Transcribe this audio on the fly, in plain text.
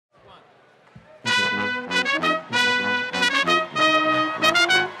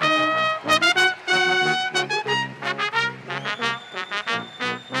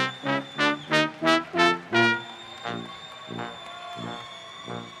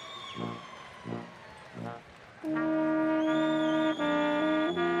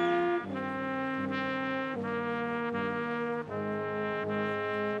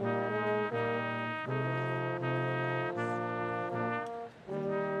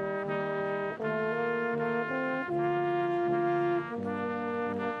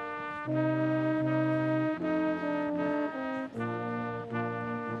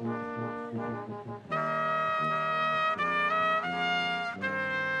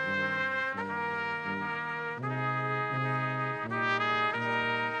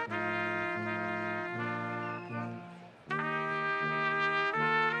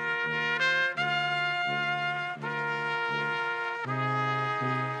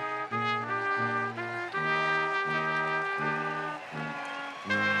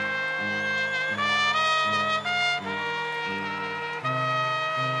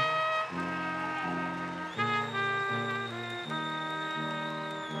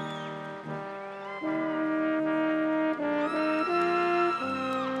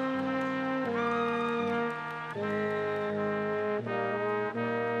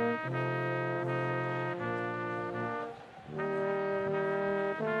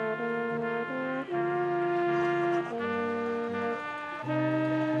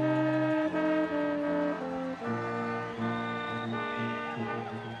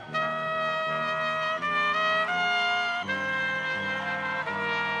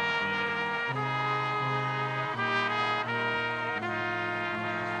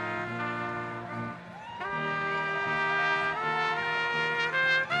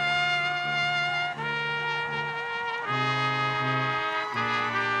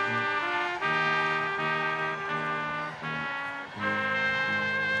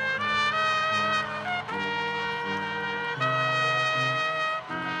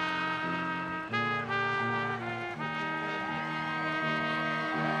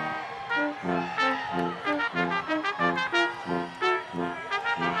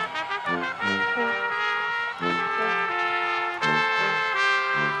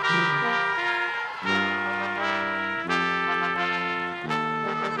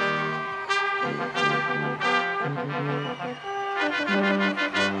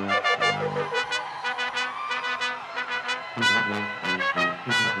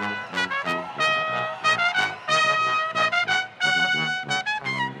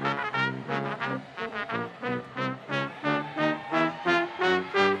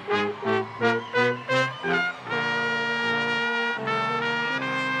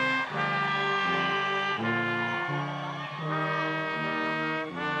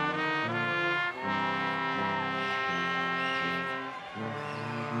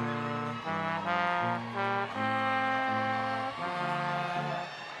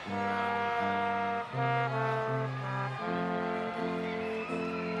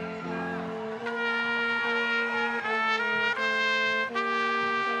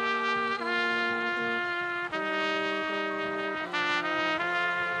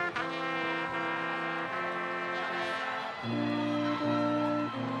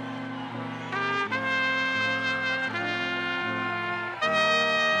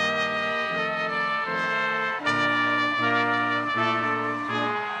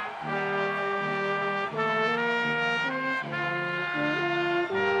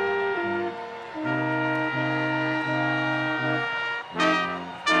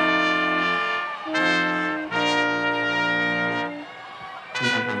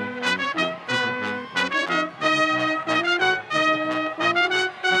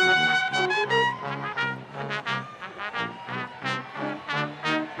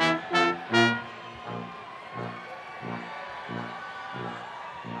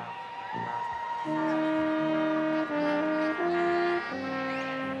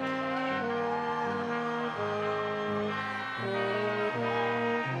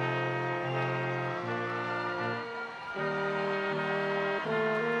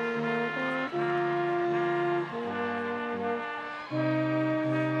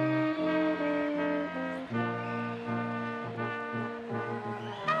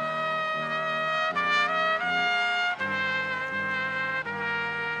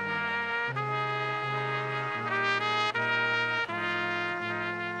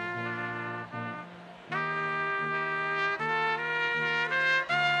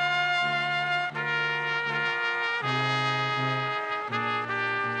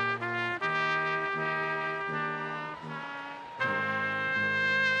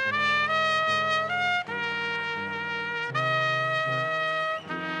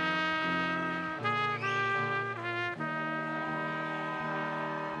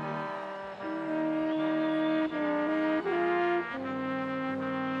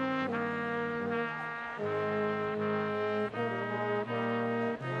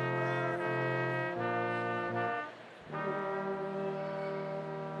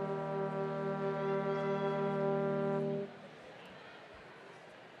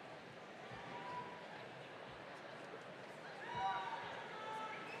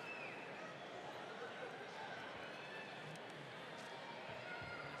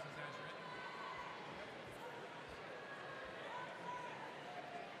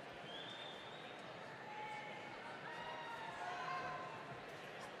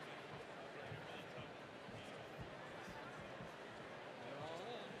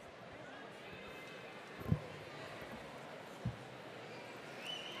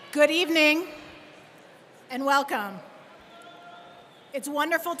Good evening and welcome. It's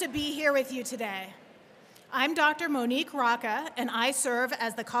wonderful to be here with you today. I'm Dr. Monique Rocca, and I serve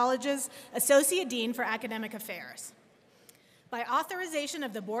as the college's Associate Dean for Academic Affairs. By authorization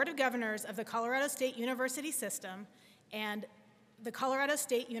of the Board of Governors of the Colorado State University System and the Colorado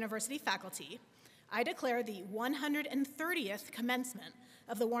State University faculty, I declare the 130th commencement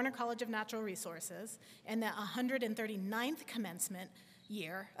of the Warner College of Natural Resources and the 139th commencement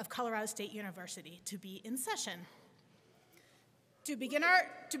year of Colorado State University to be in session. To begin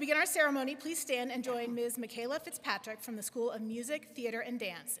our ceremony, please stand and join Ms. Michaela Fitzpatrick from the School of Music, Theater, and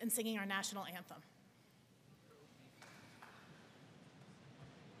Dance in singing our national anthem.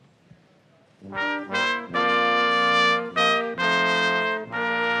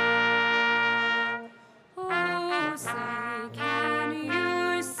 Oh, say, can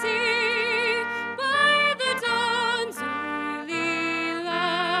you see by the dawn's early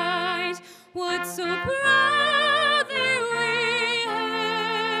light what so proudly we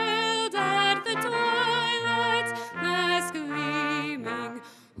hailed at the twilight's last gleaming,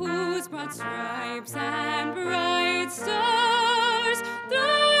 whose broad stripes and bright stars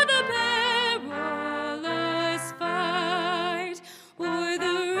through the perilous fight o'er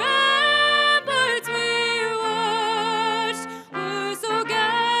the ramparts we watched were so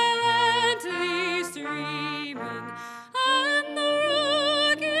gallantly streaming, and the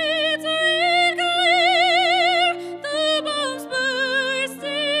rockets ring clear, the bombs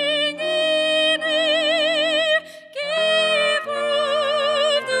bursting in air gave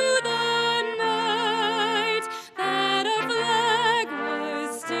proof to the night that our flag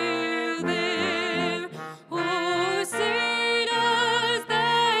was still there. Oh, say does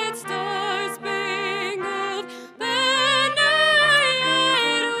that star-spangled banner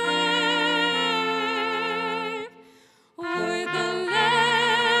yet wave o'er the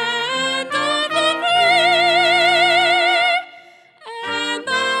land of the free and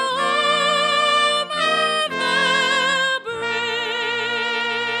the home of the brave?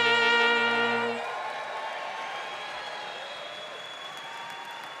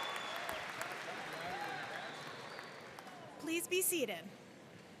 Please be seated.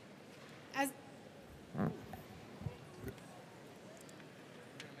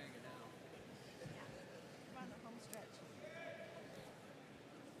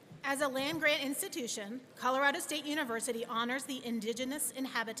 As a land-grant institution, Colorado State University honors the indigenous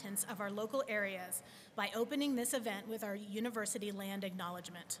inhabitants of our local areas by opening this event with our university land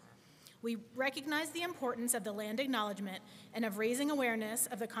acknowledgement. We recognize the importance of the land acknowledgement and of raising awareness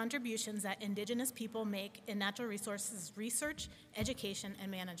of the contributions that indigenous people make in natural resources research, education, and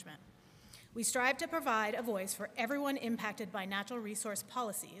management. We strive to provide a voice for everyone impacted by natural resource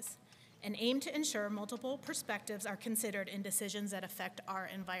policies and aim to ensure multiple perspectives are considered in decisions that affect our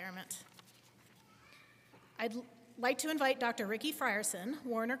environment. I'd like to invite Dr. Ricky Frierson,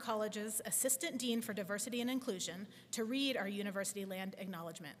 Warner College's Assistant Dean for Diversity and Inclusion, to read our university land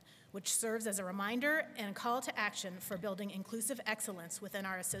acknowledgement, which serves as a reminder and a call to action for building inclusive excellence within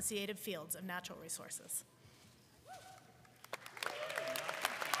our associated fields of natural resources.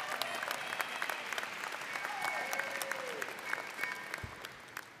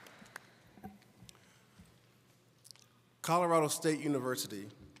 Colorado State University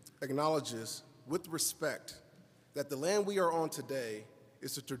acknowledges with respect that the land we are on today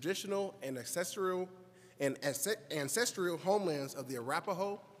is the traditional and ancestral homelands of the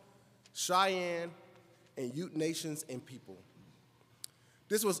Arapaho, Cheyenne, and Ute nations and people.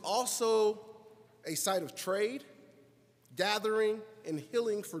 This was also a site of trade, gathering, and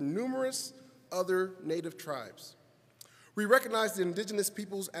healing for numerous other native tribes. We recognize the indigenous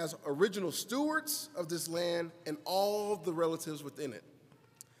peoples as original stewards of this land and all the relatives within it.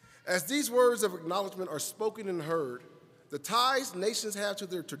 As these words of acknowledgement are spoken and heard, the ties nations have to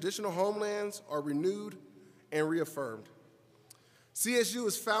their traditional homelands are renewed and reaffirmed. CSU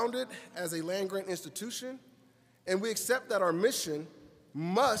is founded as a land-grant institution, and we accept that our mission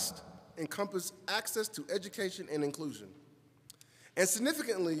must encompass access to education and inclusion. And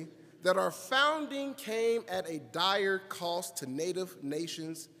significantly, that our founding came at a dire cost to Native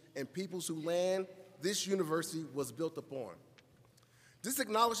nations and peoples whose land this university was built upon. This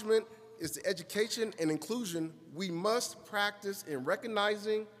acknowledgement is the education and inclusion we must practice in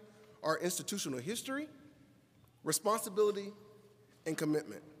recognizing our institutional history, responsibility, and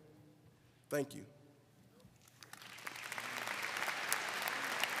commitment. Thank you.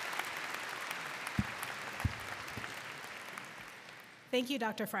 Thank you,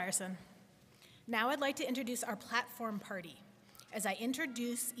 Dr. Frierson. Now I'd like to introduce our platform party. As I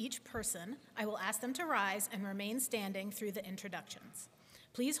introduce each person, I will ask them to rise and remain standing through the introductions.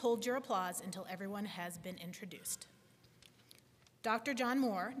 Please hold your applause until everyone has been introduced. Dr. John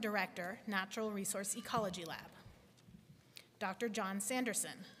Moore, Director, Natural Resource Ecology Lab. Dr. John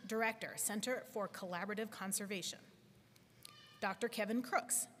Sanderson, Director, Center for Collaborative Conservation. Dr. Kevin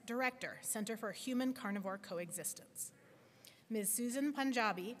Crooks, Director, Center for Human-Carnivore Coexistence. Ms. Susan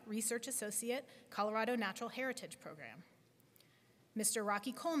Punjabi, Research Associate, Colorado Natural Heritage Program. Mr.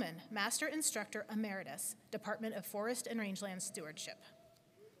 Rocky Coleman, Master Instructor Emeritus, Department of Forest and Rangeland Stewardship.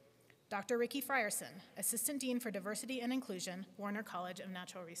 Dr. Ricky Frierson, Assistant Dean for Diversity and Inclusion, Warner College of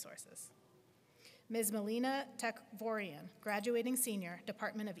Natural Resources. Ms. Melina Tekvorian, Graduating Senior,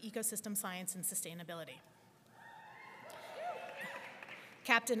 Department of Ecosystem Science and Sustainability.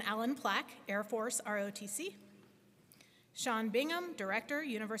 Captain Alan Plack, Air Force ROTC. Sean Bingham, Director,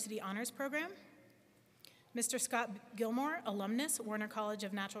 University Honors Program. Mr. Scott Gilmore, Alumnus, Warner College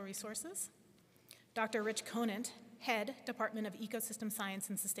of Natural Resources. Dr. Rich Conant, Head, Department of Ecosystem Science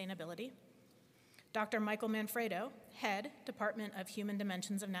and Sustainability. Dr. Michael Manfredo, Head, Department of Human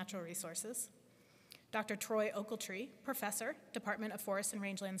Dimensions of Natural Resources. Dr. Troy Ochiltree, Professor, Department of Forest and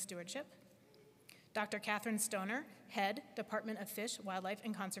Rangeland Stewardship. Dr. Catherine Stoner, Head, Department of Fish, Wildlife,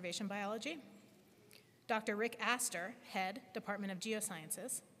 and Conservation Biology. Dr. Rick Astor, Head, Department of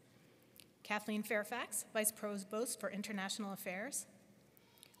Geosciences. Kathleen Fairfax, Vice Provost for International Affairs.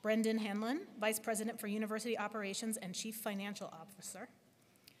 Brendan Hanlon, Vice President for University Operations and Chief Financial Officer.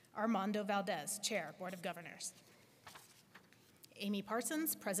 Armando Valdez, Chair, Board of Governors. Amy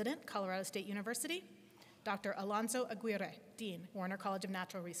Parsons, President, Colorado State University. Dr. Alonso Aguirre, Dean, Warner College of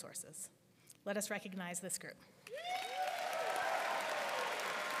Natural Resources. Let us recognize this group.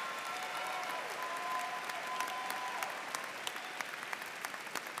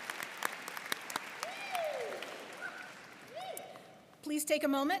 Please take a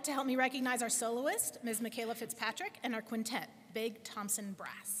moment to help me recognize our soloist, Ms. Michaela Fitzpatrick, and our quintet, Big Thompson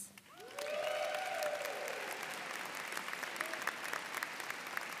Brass.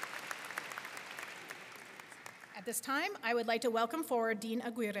 At this time, I would like to welcome forward Dean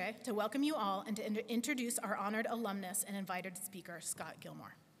Aguirre to welcome you all and to introduce our honored alumnus and invited speaker, Scott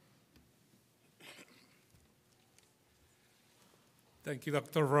Gilmore. Thank you,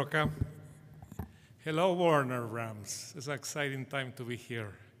 Dr. Roca. Hello, Warner Rams. It's an exciting time to be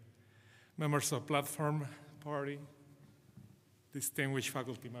here. Members of Platform Party, distinguished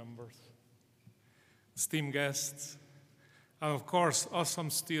faculty members, esteemed guests, and of course,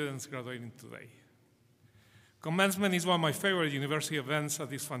 awesome students graduating today. Commencement is one of my favorite university events,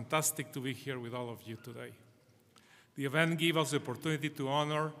 and it's fantastic to be here with all of you today. The event gives us the opportunity to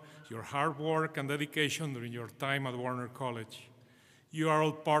honor your hard work and dedication during your time at Warner College. You are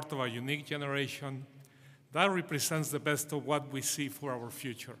all part of a unique generation that represents the best of what we see for our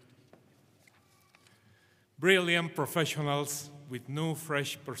future. Brilliant professionals with new,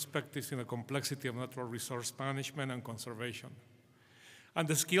 fresh perspectives in the complexity of natural resource management and conservation, and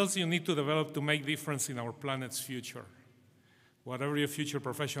the skills you need to develop to make difference in our planet's future. Whatever your future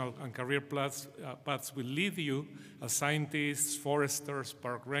professional and career paths will lead you as scientists, foresters,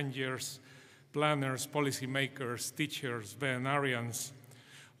 park rangers, planners, policymakers, teachers, veterinarians,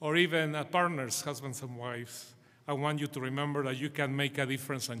 or even partners, husbands and wives, I want you to remember that you can make a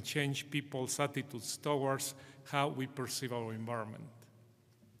difference and change people's attitudes towards how we perceive our environment.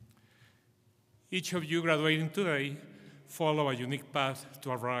 Each of you graduating today follow a unique path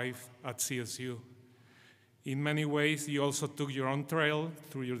to arrive at CSU. In many ways, you also took your own trail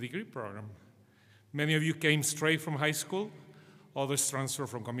through your degree program. Many of you came straight from high school, others transferred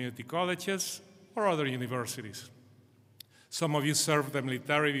from community colleges or other universities. Some of you served the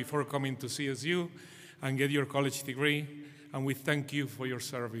military before coming to CSU and get your college degree, and we thank you for your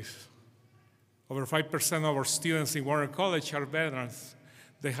service. Over 5% of our students in Warner College are veterans,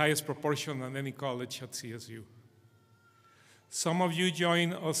 the highest proportion than any college at CSU. Some of you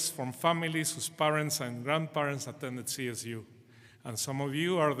join us from families whose parents and grandparents attended CSU, and some of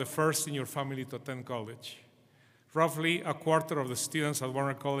you are the first in your family to attend college. Roughly a quarter of the students at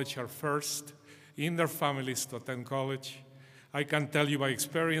Warner College are first in their families to attend college. I can tell you by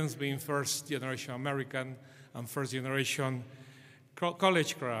experience, being first-generation American and first-generation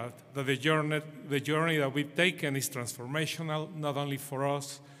college grad, that the journey that we've taken is transformational, not only for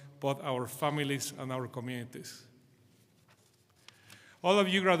us, but our families and our communities. All of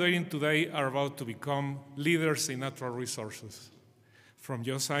you graduating today are about to become leaders in natural resources, from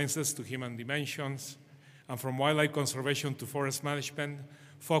geosciences to human dimensions, and from wildlife conservation to forest management,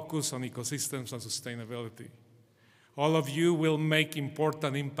 focus on ecosystems and sustainability. All of you will make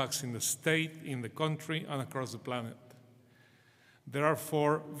important impacts in the state, in the country, and across the planet. There are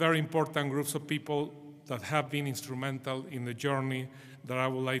 4 very important groups of people that have been instrumental in the journey that I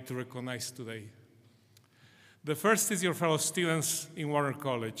would like to recognize today. The first is your fellow students in Warner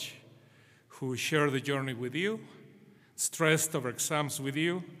College who share the journey with you, stressed over exams with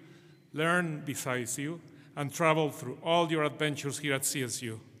you, learn besides you, and travel through all your adventures here at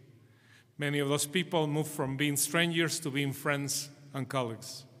CSU. Many of those people moved from being strangers to being friends and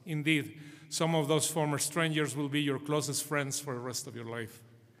colleagues. Indeed, some of those former strangers will be your closest friends for the rest of your life.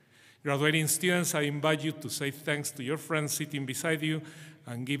 Graduating students, I invite you to say thanks to your friends sitting beside you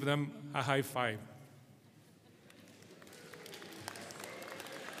and give them a high five.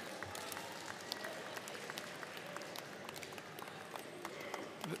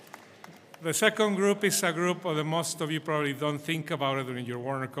 The second group is a group that most of you probably don't think about it during your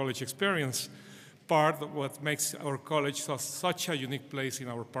Warner College experience, part of what makes our college such a unique place in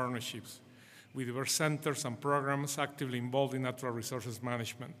our partnerships, with diverse centers and programs actively involved in natural resources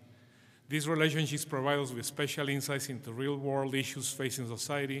management. These relationships provide us with special insights into real-world issues facing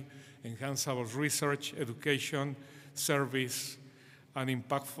society, enhance our research, education, service, and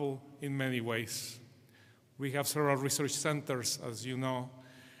impactful in many ways. We have several research centers, as you know,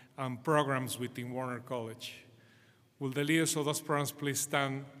 and programs within Warner College. Will the leaders of those programs please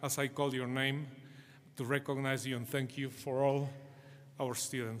stand as I call your name to recognize you and thank you for all our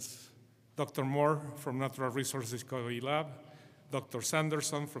students. Dr. Moore from Natural Resources Discovery Lab, Dr.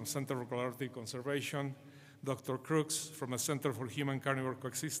 Sanderson from Center for Collaborative Conservation, Dr. Crooks from the Center for Human-Carnivore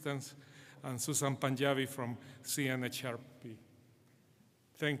Coexistence, and Susan Panjabi from CNHRP.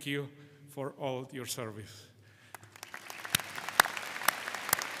 Thank you for all your service.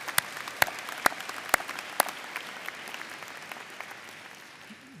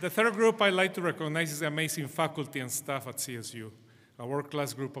 The third group I'd like to recognize is the amazing faculty and staff at CSU, a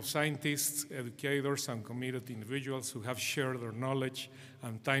world-class group of scientists, educators, and committed individuals who have shared their knowledge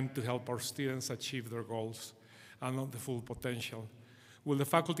and time to help our students achieve their goals and unlock the full potential. Will the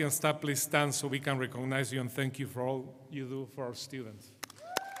faculty and staff please stand so we can recognize you and thank you for all you do for our students.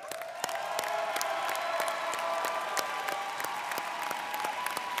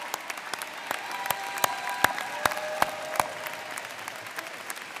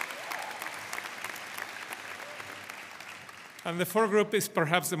 And the fourth group is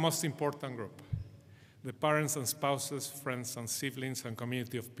perhaps the most important group, the parents and spouses, friends and siblings and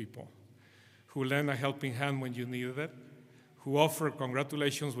community of people who lend a helping hand when you needed it, who offer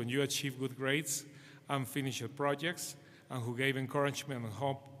congratulations when you achieve good grades and finish projects, and who gave encouragement and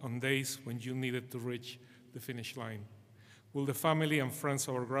hope on days when you needed to reach the finish line. Will the family and friends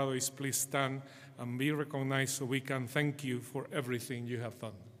of our graduates please stand and be recognized so we can thank you for everything you have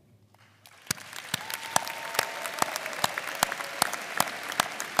done.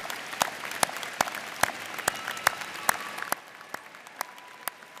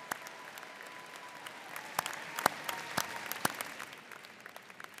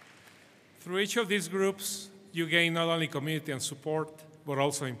 Through each of these groups, you gain not only community and support, but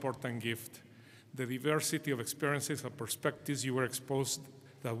also an important gift, the diversity of experiences and perspectives you were exposed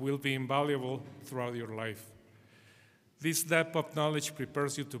that will be invaluable throughout your life. This depth of knowledge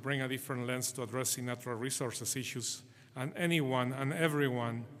prepares you to bring a different lens to addressing natural resources issues and anyone and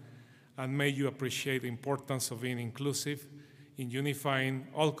everyone, and may you appreciate the importance of being inclusive in unifying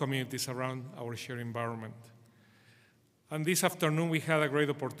all communities around our shared environment. And this afternoon, we had a great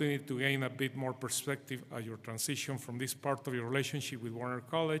opportunity to gain a bit more perspective at your transition from this part of your relationship with Warner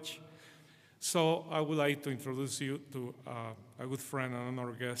College. So I would like to introduce you to a good friend and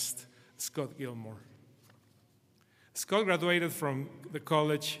honored guest, Scott Gilmore. Scott graduated from the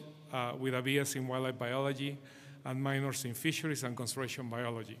college with a BS in wildlife biology and minors in fisheries and conservation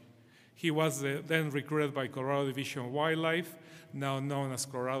biology. He was then recruited by Colorado Division of Wildlife, now known as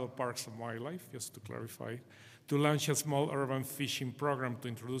Colorado Parks and Wildlife, just to clarify, to launch a small urban fishing program to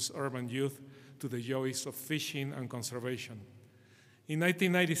introduce urban youth to the joys of fishing and conservation. In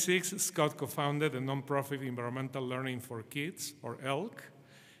 1996, Scott co-founded the nonprofit Environmental Learning for Kids, or ELK.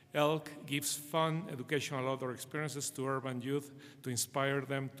 ELK gives fun, educational outdoor experiences to urban youth to inspire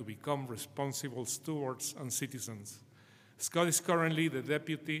them to become responsible stewards and citizens. Scott is currently the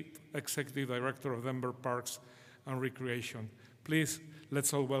Deputy Executive Director of Denver Parks and Recreation. Please,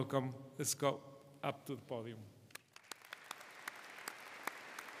 let's all welcome Scott up to the podium.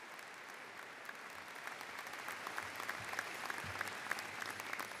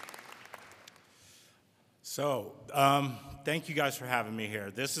 So, thank you guys for having me here.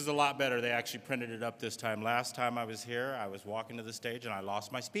 This is a lot better. They actually printed it up this time. Last time I was here, I was walking to the stage and I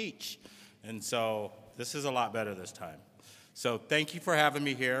lost my speech. And so this is a lot better this time. So thank you for having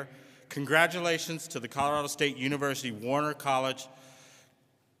me here. Congratulations to the Colorado State University Warner College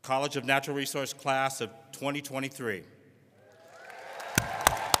of Natural Resource class of 2023.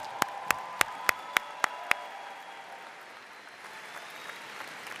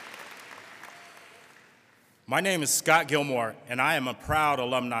 My name is Scott Gilmore, and I am a proud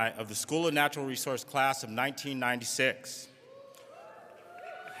alumni of the School of Natural Resource class of 1996.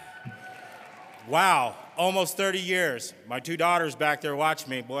 Wow, almost 30 years. My two daughters back there watch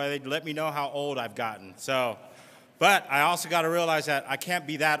me. Boy, they let me know how old I've gotten. But I also got to realize that I can't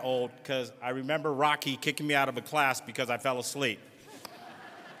be that old because I remember Rocky kicking me out of a class because I fell asleep.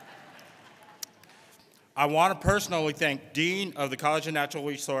 I want to personally thank Dean of the College of Natural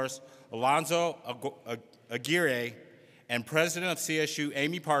Resource, Alonzo Aguirre, and President of CSU,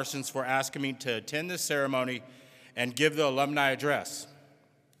 Amy Parsons, for asking me to attend this ceremony and give the alumni address.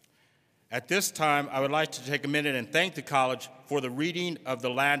 At this time, I would like to take a minute and thank the college for the reading of the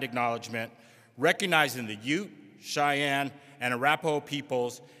land acknowledgement, recognizing the Ute, Cheyenne, and Arapaho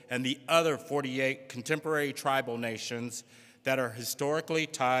peoples and the other 48 contemporary tribal nations that are historically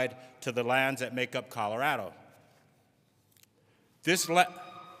tied to the lands that make up Colorado. This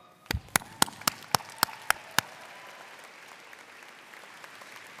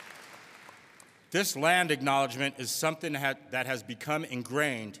land acknowledgement is something that has become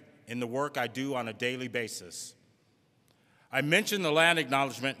ingrained in the work I do on a daily basis. I mention the land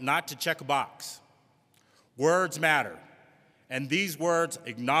acknowledgement not to check a box. Words matter, and these words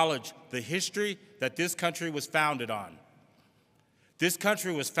acknowledge the history that this country was founded on. This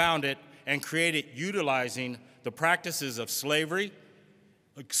country was founded and created utilizing the practices of slavery,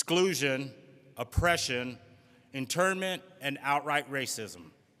 exclusion, oppression, internment, and outright racism.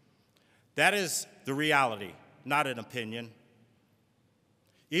 That is the reality, not an opinion.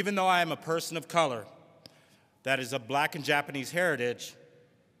 Even though I am a person of color that is of Black and Japanese heritage,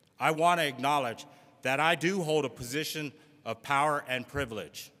 I want to acknowledge that I do hold a position of power and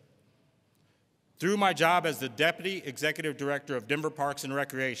privilege. Through my job as the Deputy Executive Director of Denver Parks and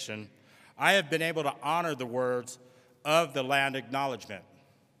Recreation, I have been able to honor the words of the land acknowledgement.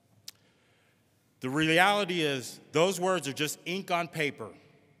 The reality is, those words are just ink on paper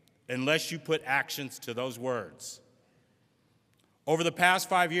unless you put actions to those words. Over the past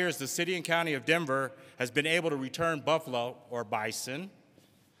 5 years, the city and county of Denver has been able to return buffalo, or bison,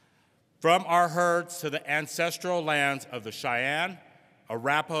 from our herds to the ancestral lands of the Cheyenne,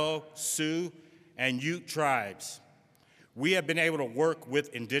 Arapaho, Sioux, and Ute tribes. We have been able to work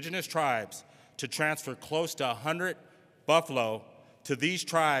with indigenous tribes to transfer close to 100 buffalo to these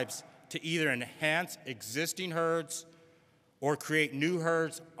tribes to either enhance existing herds or create new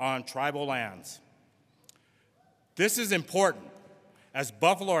herds on tribal lands. This is important, as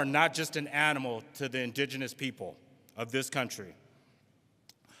buffalo are not just an animal to the indigenous people of this country.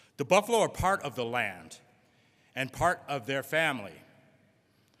 The buffalo are part of the land and part of their family.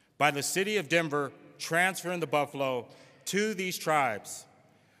 By the city of Denver transferring the buffalo to these tribes,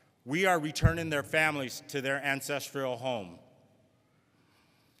 we are returning their families to their ancestral home.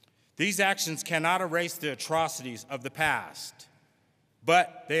 These actions cannot erase the atrocities of the past,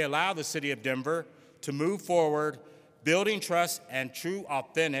 but they allow the city of Denver to move forward, building trust and true,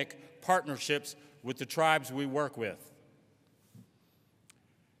 authentic partnerships with the tribes we work with.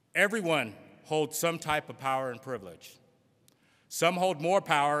 Everyone holds some type of power and privilege. Some hold more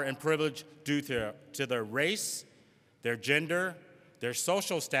power and privilege due to their race, their gender, their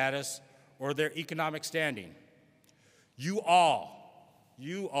social status, or their economic standing. You all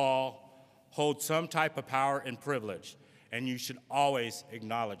hold some type of power and privilege, and you should always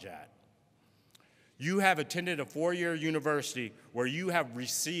acknowledge that. You have attended a 4-year university where you have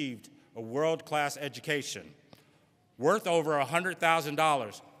received a world-class education worth over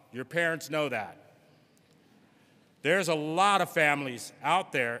 $100,000. Your parents know that. There's a lot of families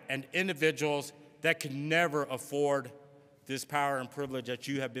out there and individuals that can never afford this power and privilege that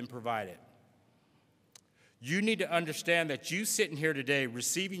you have been provided. You need to understand that you sitting here today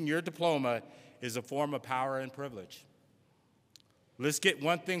receiving your diploma is a form of power and privilege. Let's get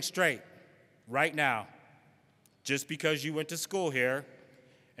one thing straight right now. Just because you went to school here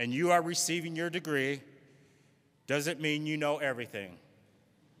and you are receiving your degree doesn't mean you know everything.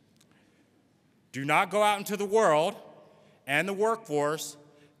 Do not go out into the world and the workforce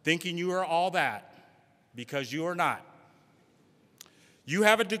thinking you are all that, because you are not. You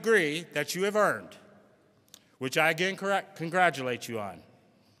have a degree that you have earned, which I again congratulate you on.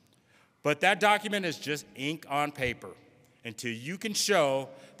 But that document is just ink on paper until you can show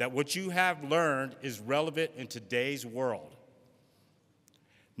that what you have learned is relevant in today's world.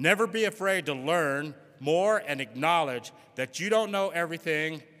 Never be afraid to learn more and acknowledge that you don't know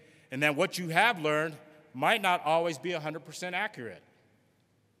everything and that what you have learned might not always be 100% accurate.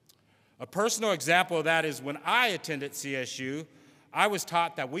 A personal example of that is when I attended CSU, I was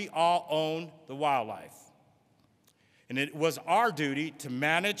taught that we all own the wildlife. And it was our duty to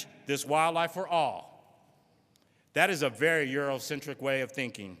manage this wildlife for all. That is a very Eurocentric way of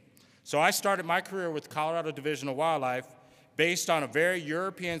thinking. So I started my career with Colorado Division of Wildlife based on a very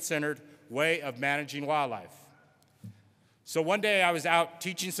European-centered way of managing wildlife. So one day I was out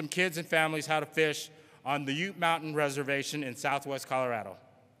teaching some kids and families how to fish on the Ute Mountain Reservation in southwest Colorado.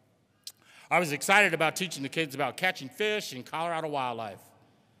 I was excited about teaching the kids about catching fish and Colorado wildlife.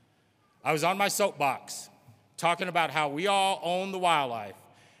 I was on my soapbox talking about how we all own the wildlife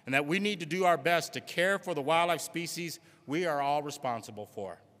and that we need to do our best to care for the wildlife species we are all responsible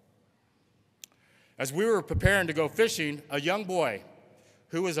for. As we were preparing to go fishing, a young boy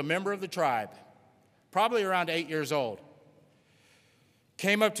who was a member of the tribe, probably around 8 years old,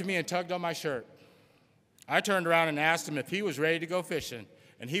 came up to me and tugged on my shirt. I turned around and asked him if he was ready to go fishing,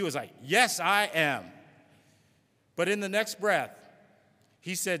 and he was like, "Yes, I am." But in the next breath,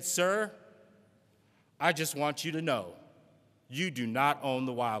 he said, "Sir, I just want you to know, you do not own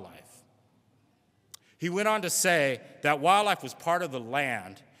the wildlife." He went on to say that wildlife was part of the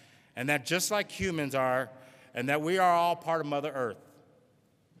land, and that just like humans are, and that we are all part of Mother Earth.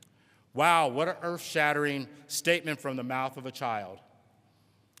 Wow, what an earth-shattering statement from the mouth of a child.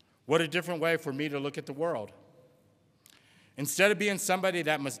 What a different way for me to look at the world. Instead of being somebody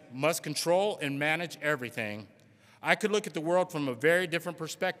that must control and manage everything, I could look at the world from a very different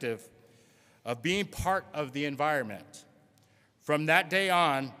perspective of being part of the environment. From that day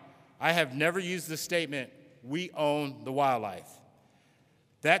on, I have never used the statement, "We own the wildlife."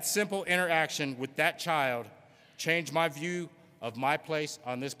 That simple interaction with that child changed my view of my place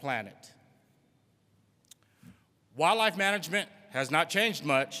on this planet. Wildlife management has not changed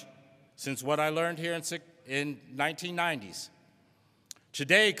much since what I learned here in 1990s.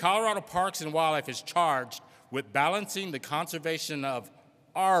 Today, Colorado Parks and Wildlife is charged with balancing the conservation of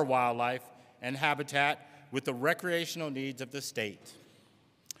our wildlife and habitat with the recreational needs of the state.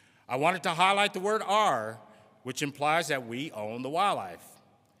 I wanted to highlight the word "our," which implies that we own the wildlife.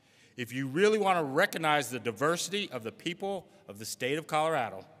 If you really want to recognize the diversity of the people of the state of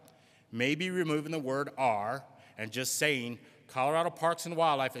Colorado, maybe removing the word "our" and just saying Colorado Parks and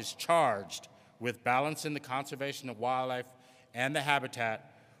Wildlife is charged with balancing the conservation of wildlife and the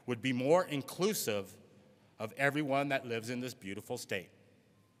habitat would be more inclusive of everyone that lives in this beautiful state.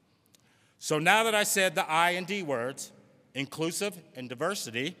 So now that I said the I and D words, inclusive and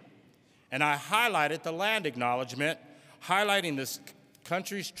diversity, and I highlighted the land acknowledgement, highlighting this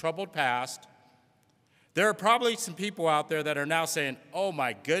country's troubled past, there are probably some people out there that are now saying, "Oh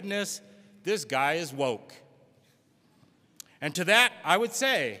my goodness, this guy is woke." And to that, I would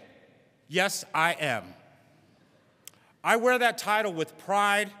say, yes, I am. I wear that title with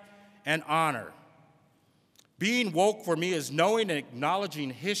pride and honor. Being woke for me is knowing and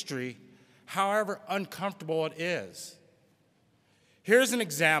acknowledging history, however uncomfortable it is. Here's an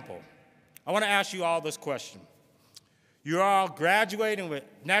example. I want to ask you all this question. You're all graduating with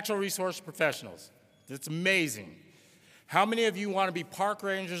natural resource professionals. That's amazing. How many of you want to be park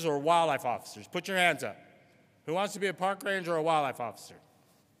rangers or wildlife officers? Put your hands up. Who wants to be a park ranger or a wildlife officer?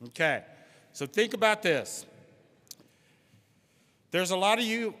 Okay, so think about this. There's a lot of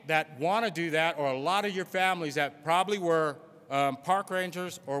you that want to do that, or a lot of your families that probably were park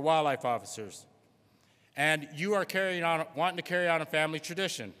rangers or wildlife officers. And you are wanting to carry on a family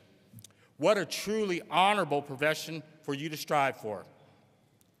tradition. What a truly honorable profession for you to strive for.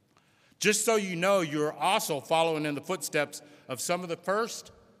 Just so you know, you're also following in the footsteps of some of the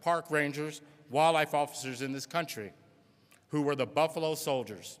first park rangers, wildlife officers in this country, who were the Buffalo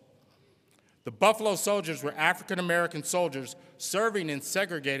Soldiers. The Buffalo Soldiers were African-American soldiers serving in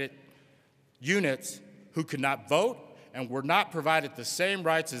segregated units who could not vote and were not provided the same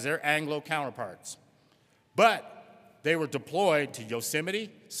rights as their Anglo counterparts. But they were deployed to Yosemite,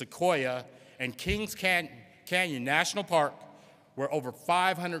 Sequoia, and Kings Canyon National Park, where over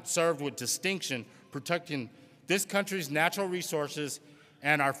 500 served with distinction, protecting this country's natural resources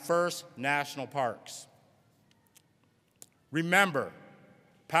and our first national parks. Remember,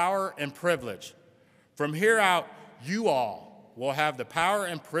 power and privilege. From here out, you all will have the power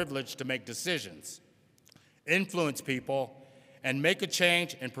and privilege to make decisions, influence people, and make a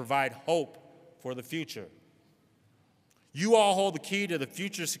change and provide hope for the future. You all hold the key to the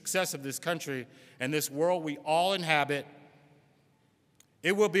future success of this country and this world we all inhabit.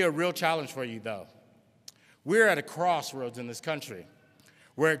 It will be a real challenge for you, though. We're at a crossroads in this country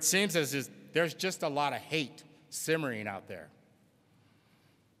where it seems as if there's just a lot of hate simmering out there.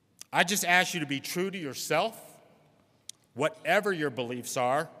 I just ask you to be true to yourself, whatever your beliefs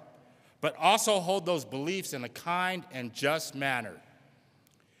are, but also hold those beliefs in a kind and just manner.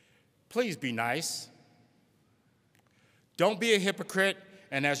 Please be nice. Don't be a hypocrite,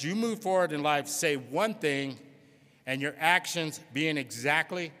 and as you move forward in life, say one thing and your actions being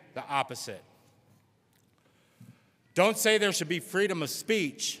exactly the opposite. Don't say there should be freedom of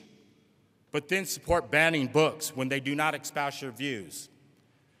speech, but then support banning books when they do not espouse your views.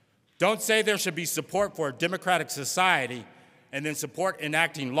 Don't say there should be support for a democratic society and then support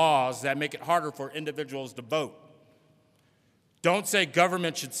enacting laws that make it harder for individuals to vote. Don't say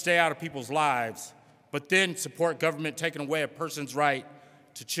government should stay out of people's lives, but then support government taking away a person's right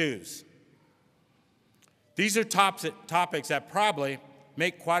to choose. These are topics that probably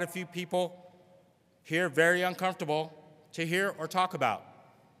make quite a few people here very uncomfortable to hear or talk about.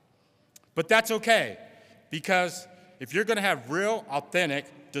 But that's okay, because if you're going to have real,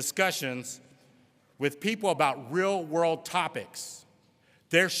 authentic discussions with people about real-world topics,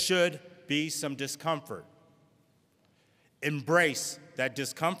 there should be some discomfort. Embrace that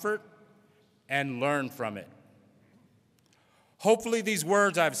discomfort and learn from it. Hopefully these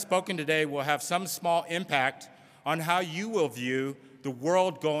words I've spoken today will have some small impact on how you will view the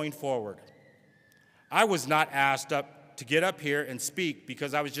world going forward. I was not asked to get up here and speak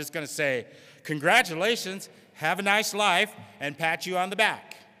because I was just going to say, congratulations, have a nice life, and pat you on the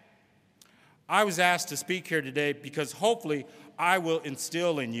back. I was asked to speak here today because hopefully I will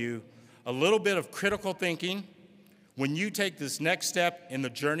instill in you a little bit of critical thinking when you take this next step in the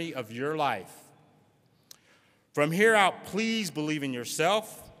journey of your life. From here out, please believe in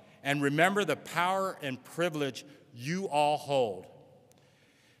yourself and remember the power and privilege you all hold.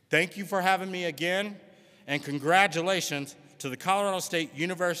 Thank you for having me again, and congratulations to the Colorado State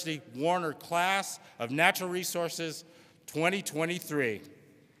University Warner Class of Natural Resources 2023.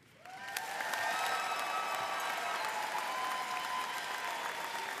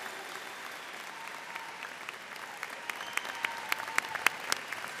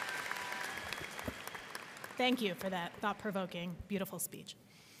 Thank you for that thought-provoking, beautiful speech.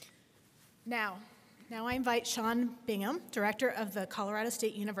 Now I invite Sean Bingham, Director of the Colorado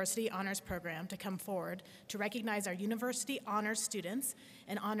State University Honors Program, to come forward to recognize our University Honors students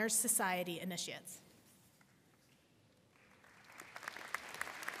and Honors Society initiates.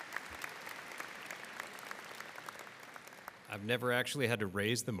 I've never actually had to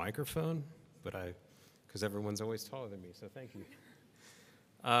raise the microphone, but because everyone's always taller than me, so thank you.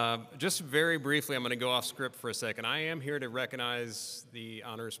 Just very briefly, I'm going to go off script for a second. I am here to recognize the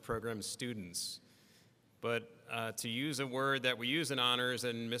honors program students, but to use a word that we use in honors,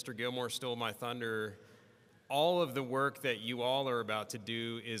 and Mr. Gilmore stole my thunder, all of the work that you all are about to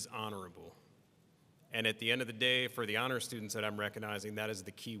do is honorable. And at the end of the day, for the honor students that I'm recognizing, that is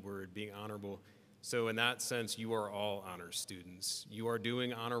the key word, being honorable. So in that sense, you are all honors students. You are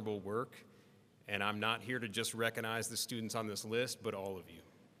doing honorable work, and I'm not here to just recognize the students on this list, but all of you.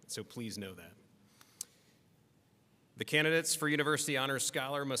 So please know that. The candidates for University Honors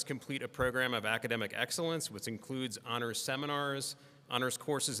Scholar must complete a program of academic excellence, which includes honors seminars, honors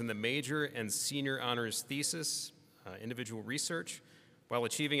courses in the major and senior honors thesis, individual research, while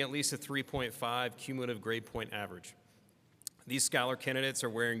achieving at least a 3.5 cumulative grade point average. These scholar candidates are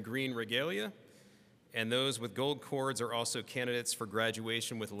wearing green regalia, and those with gold cords are also candidates for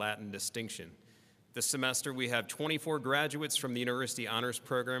graduation with Latin distinction. This semester, we have 24 graduates from the University Honors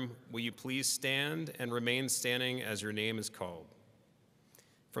Program. Will you please stand and remain standing as your name is called?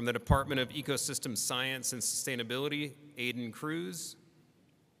 From the Department of Ecosystem Science and Sustainability, Aiden Cruz,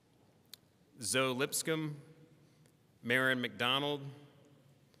 Zoe Lipscomb, Marin McDonald,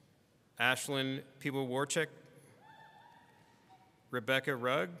 Ashlyn Pibowarczyk, Rebecca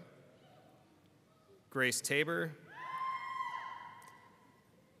Rugg, Grace Tabor,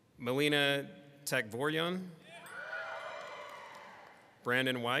 Melina Takvoryan,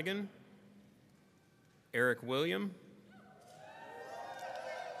 Brandon Wigan, Eric William.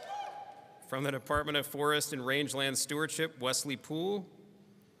 From the Department of Forest and Rangeland Stewardship, Wesley Poole,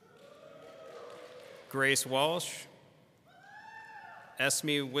 Grace Walsh,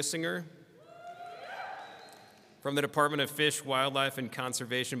 Esme Wissinger. From the Department of Fish, Wildlife, and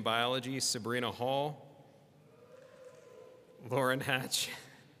Conservation Biology, Sabrina Hall, Lauren Hatch,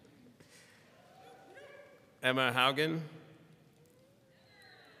 Emma Haugen,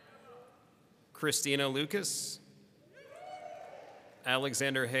 Christina Lucas,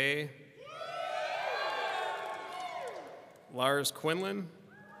 Alexander Hay, Lars Quinlan,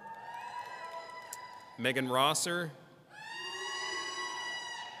 Megan Rosser,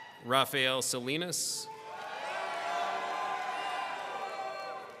 Rafael Salinas,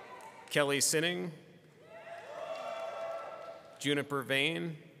 Kelly Sinning, Juniper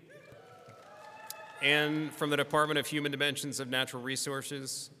Vane, and from the Department of Human Dimensions of Natural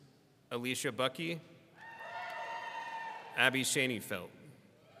Resources, Alicia Bucky, Abby Shaneyfelt.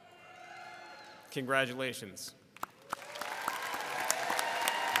 Congratulations.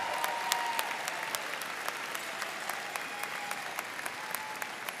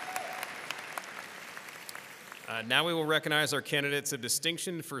 Now we will recognize our candidates of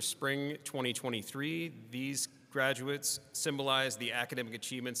distinction for spring 2023. These graduates symbolize the academic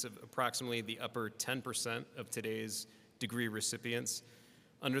achievements of approximately the upper 10% of today's degree recipients.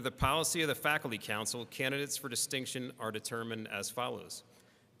 Under the policy of the Faculty Council, candidates for distinction are determined as follows.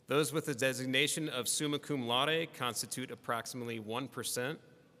 Those with the designation of summa cum laude constitute approximately 1%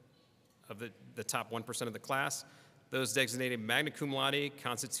 of the top 1% of the class. Those designated magna cum laude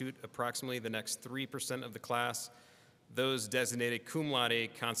constitute approximately the next 3% of the class. Those designated cum laude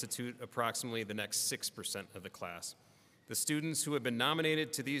constitute approximately the next 6% of the class. The students who have been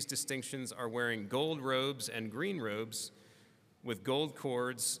nominated to these distinctions are wearing gold robes and green robes with gold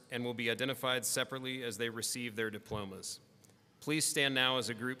cords and will be identified separately as they receive their diplomas. Please stand now as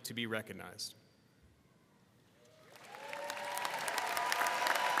a group to be recognized.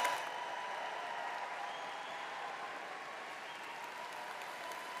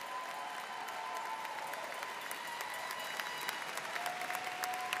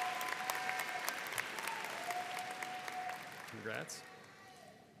 Congrats.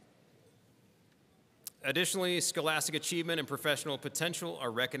 Additionally, scholastic achievement and professional potential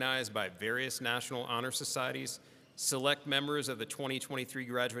are recognized by various national honor societies. Select members of the 2023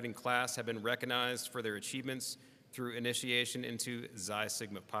 graduating class have been recognized for their achievements through initiation into Xi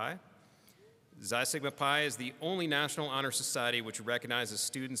Sigma Pi. Xi Sigma Pi is the only national honor society which recognizes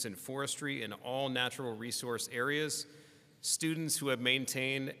students in forestry and all natural resource areas, students who have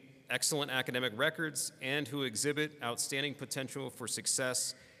maintained excellent academic records, and who exhibit outstanding potential for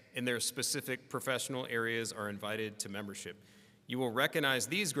success in their specific professional areas are invited to membership. You will recognize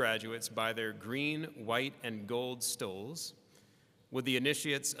these graduates by their green, white, and gold stoles. Would the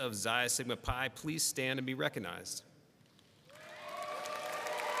initiates of Xi Sigma Pi please stand and be recognized?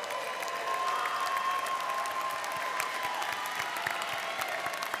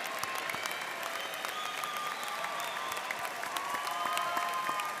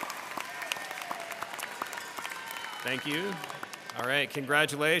 Thank you. All right,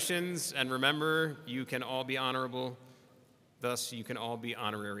 congratulations. And remember, you can all be honorable. Thus, you can all be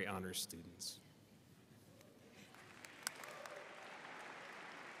honorary honors students.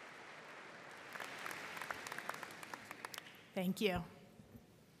 Thank you.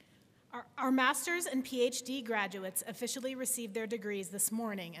 Our master's and PhD graduates officially received their degrees this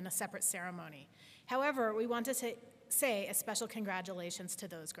morning in a separate ceremony. However, we want to say a special congratulations to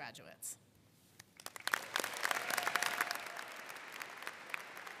those graduates.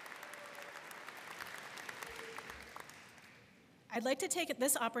 I'd like to take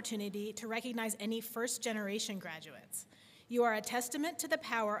this opportunity to recognize any first-generation graduates. You are a testament to the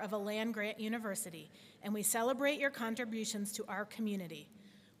power of a land-grant university, and we celebrate your contributions to our community.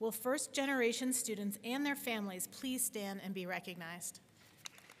 Will first-generation students and their families please stand and be recognized?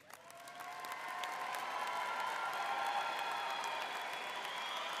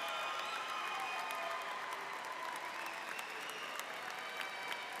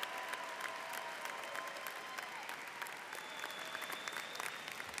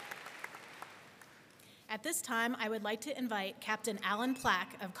 At this time, I would like to invite Captain Alan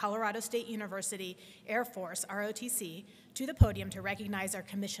Plack of Colorado State University Air Force, ROTC, to the podium to recognize our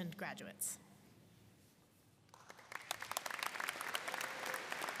commissioned graduates.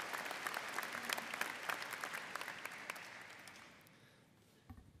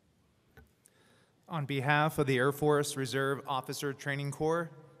 On behalf of the Air Force Reserve Officer Training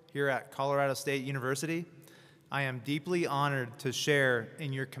Corps here at Colorado State University, I am deeply honored to share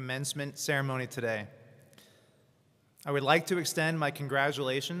in your commencement ceremony today. I would like to extend my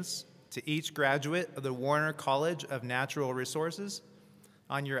congratulations to each graduate of the Warner College of Natural Resources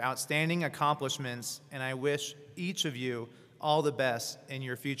on your outstanding accomplishments, and I wish each of you all the best in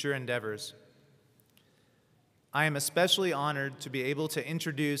your future endeavors. I am especially honored to be able to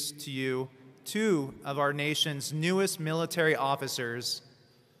introduce to you two of our nation's newest military officers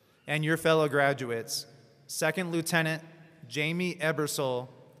and your fellow graduates, Second Lieutenant Jamie Ebersole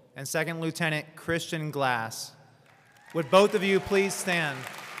and Second Lieutenant Christian Glass. Would both of you please stand?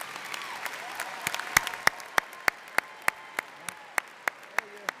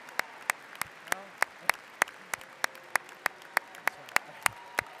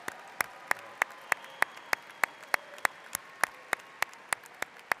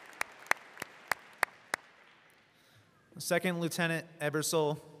 Second Lieutenant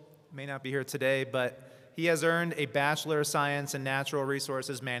Ebersole may not be here today, but he has earned a Bachelor of Science in Natural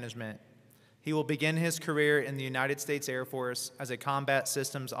Resources Management. He will begin his career in the United States Air Force as a Combat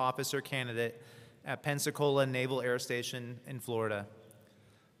Systems Officer candidate at Pensacola Naval Air Station in Florida.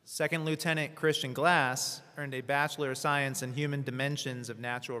 Second Lieutenant Christian Glass earned a Bachelor of Science in Human Dimensions of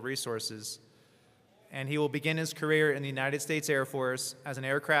Natural Resources and he will begin his career in the United States Air Force as an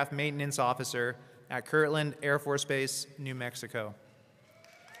aircraft maintenance officer at Kirtland Air Force Base, New Mexico.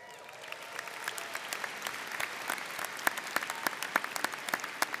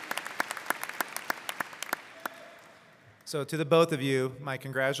 So to the both of you, my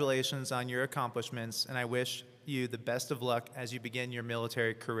congratulations on your accomplishments, and I wish you the best of luck as you begin your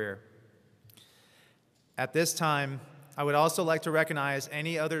military career. At this time, I would also like to recognize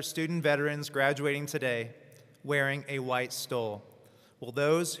any other student veterans graduating today wearing a white stole. Will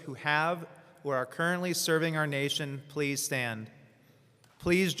those who have or are currently serving our nation please stand?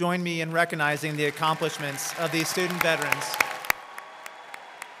 Please join me in recognizing the accomplishments of these student veterans.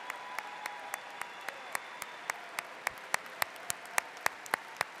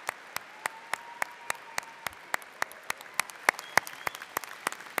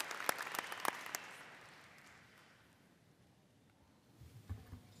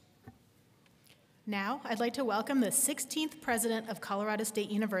 Now, I'd like to welcome the 16th president of Colorado State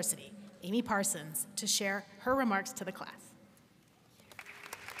University, Amy Parsons, to share her remarks to the class.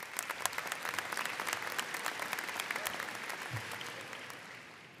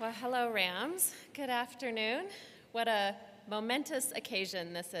 Well, hello, Rams. Good afternoon. What a momentous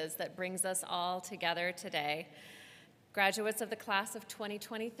occasion this is that brings us all together today. Graduates of the class of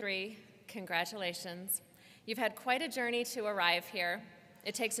 2023, congratulations. You've had quite a journey to arrive here.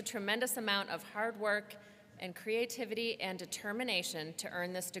 It takes a tremendous amount of hard work and creativity and determination to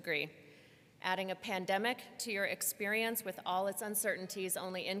earn this degree. Adding a pandemic to your experience with all its uncertainties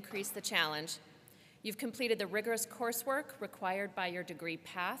only increased the challenge. You've completed the rigorous coursework required by your degree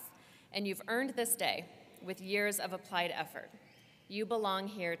path, and you've earned this day with years of applied effort. You belong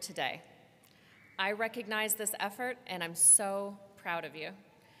here today. I recognize this effort, and I'm so proud of you.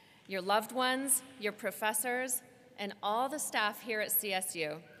 Your loved ones, your professors, and all the staff here at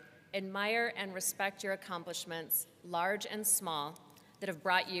CSU admire and respect your accomplishments, large and small, that have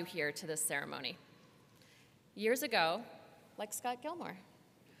brought you here to this ceremony. Years ago, like Scott Gilmore,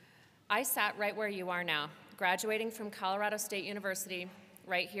 I sat right where you are now, graduating from Colorado State University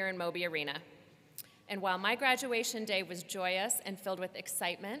right here in Moby Arena. And while my graduation day was joyous and filled with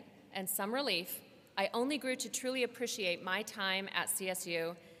excitement and some relief, I only grew to truly appreciate my time at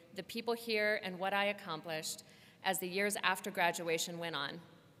CSU, the people here, and what I accomplished as the years after graduation went on,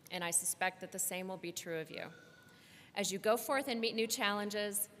 and I suspect that the same will be true of you. As you go forth and meet new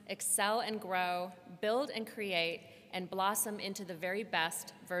challenges, excel and grow, build and create, and blossom into the very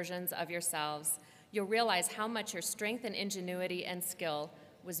best versions of yourselves, you'll realize how much your strength and ingenuity and skill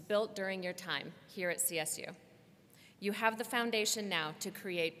was built during your time here at CSU. You have the foundation now to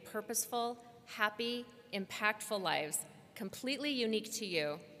create purposeful, happy, impactful lives, completely unique to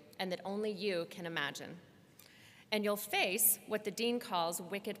you, and that only you can imagine. And you'll face what the dean calls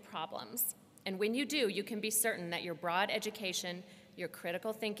wicked problems. And when you do, you can be certain that your broad education, your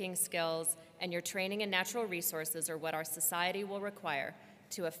critical thinking skills, and your training in natural resources are what our society will require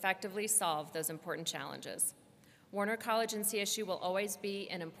to effectively solve those important challenges. Warner College and CSU will always be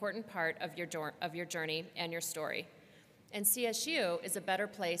an important part of your journey and your story. And CSU is a better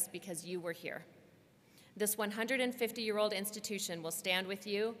place because you were here. This 150-year-old institution will stand with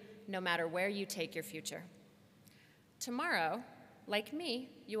you no matter where you take your future. Tomorrow, like me,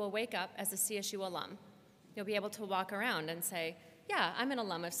 you will wake up as a CSU alum. You'll be able to walk around and say, yeah, I'm an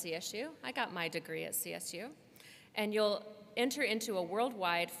alum of CSU. I got my degree at CSU. And you'll enter into a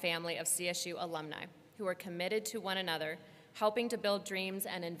worldwide family of CSU alumni who are committed to one another, helping to build dreams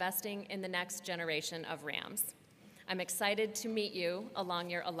and investing in the next generation of Rams. I'm excited to meet you along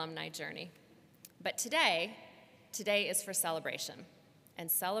your alumni journey. But today is for celebration,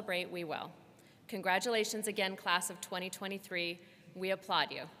 and celebrate we will. Congratulations again, class of 2023. We applaud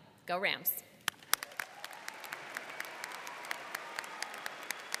you. Go Rams.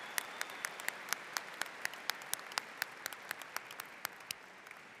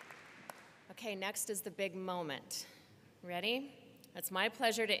 Okay, next is the big moment. Ready? It's my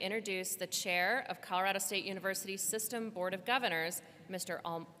pleasure to introduce the chair of Colorado State University System Board of Governors, Mr.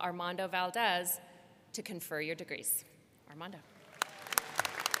 Armando Valdez, to confer your degrees. Armando.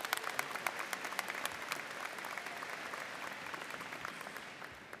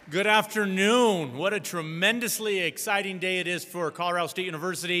 Good afternoon. What a tremendously exciting day it is for Colorado State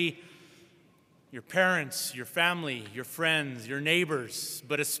University, your parents, your family, your friends, your neighbors,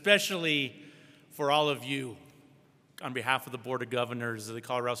 but especially for all of you. On behalf of the Board of Governors of the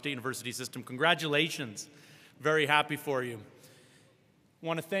Colorado State University System, congratulations. Very happy for you. I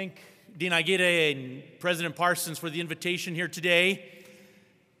want to thank Dean Aguirre and President Parsons for the invitation here today.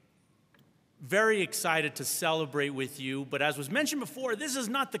 Very excited to celebrate with you, but as was mentioned before, this is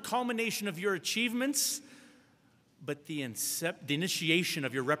not the culmination of your achievements, but the initiation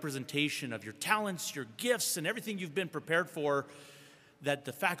of your representation, of your talents, your gifts, and everything you've been prepared for that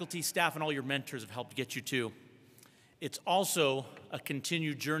the faculty, staff, and all your mentors have helped get you to. It's also a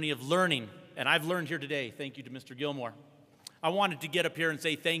continued journey of learning, and I've learned here today. Thank you to Mr. Gilmore. I wanted to get up here and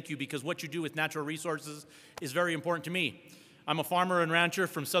say thank you because what you do with natural resources is very important to me. I'm a farmer and rancher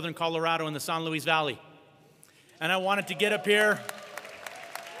from southern Colorado in the San Luis Valley. And I wanted to get up here.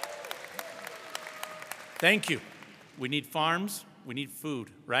 Thank you. We need farms, we need food,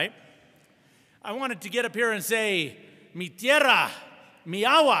 right? I wanted to get up here and say, mi tierra, mi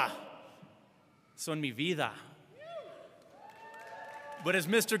agua, son mi vida. But as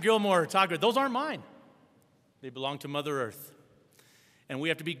Mr. Gilmore talked about, those aren't mine. They belong to Mother Earth. And we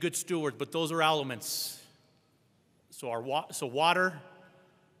have to be good stewards, but those are elements. So water,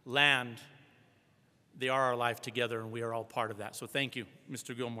 land, they are our life together, and we are all part of that. So thank you,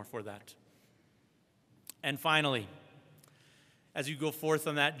 Mr. Gilmore, for that. And finally, as you go forth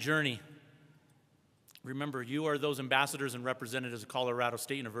on that journey, remember, you are those ambassadors and representatives of Colorado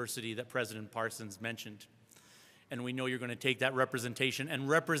State University that President Parsons mentioned. And we know you're going to take that representation and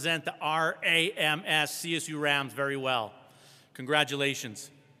represent the RAMS CSU Rams very well.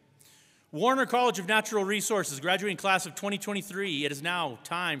 Congratulations. Warner College of Natural Resources, graduating class of 2023, it is now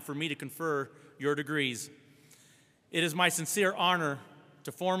time for me to confer your degrees. It is my sincere honor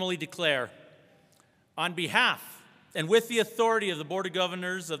to formally declare, on behalf and with the authority of the Board of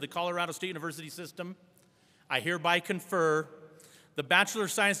Governors of the Colorado State University System, I hereby confer the Bachelor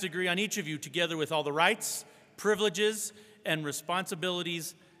of Science degree on each of you, together with all the rights, privileges, and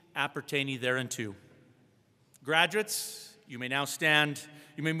responsibilities appertaining thereunto. Graduates, you may now stand.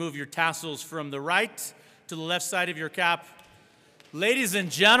 You may move your tassels from the right to the left side of your cap. Ladies and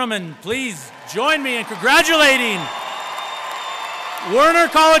gentlemen, please join me in congratulating Warner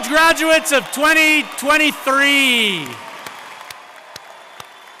College graduates of 2023.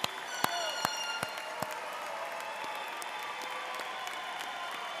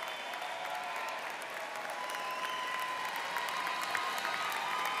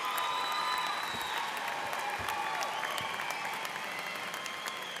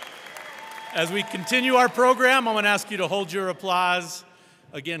 As we continue our program, I'm going to ask you to hold your applause.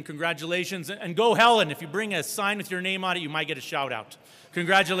 Again, congratulations. And go Helen, if you bring a sign with your name on it, you might get a shout out.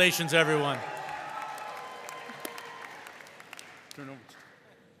 Congratulations, everyone. Turn over.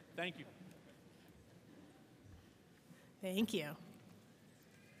 Thank you. Thank you.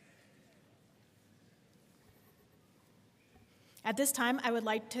 At this time, I would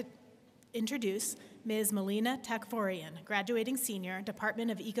like to introduce Ms. Melina Takforian, graduating senior,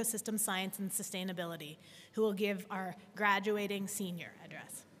 Department of Ecosystem Science and Sustainability, who will give our graduating senior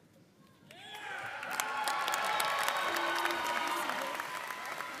address.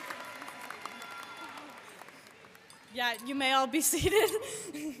 Yeah, you may all be seated.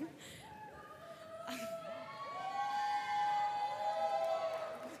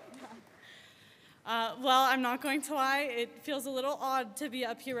 Well, I'm not going to lie, it feels a little odd to be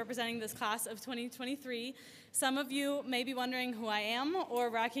up here representing this class of 2023. Some of you may be wondering who I am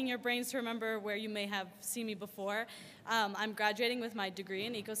or racking your brains to remember where you may have seen me before. I'm graduating with my degree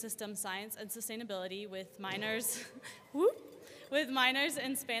in Ecosystem Science and Sustainability with minors, with minors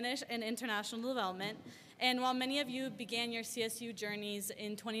in Spanish and International Development. And while many of you began your CSU journeys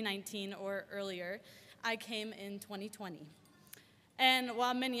in 2019 or earlier, I came in 2020. And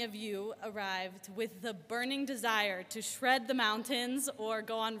while many of you arrived with the burning desire to shred the mountains or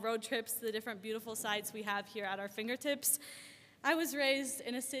go on road trips to the different beautiful sites we have here at our fingertips, I was raised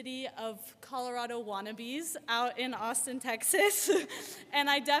in a city of Colorado wannabes out in Austin, Texas, and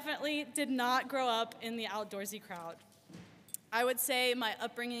I definitely did not grow up in the outdoorsy crowd. I would say my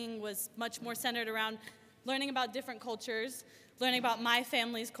upbringing was much more centered around learning about different cultures, learning about my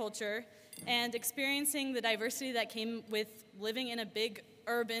family's culture, and experiencing the diversity that came with living in a big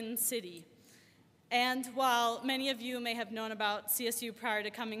urban city. And while many of you may have known about CSU prior to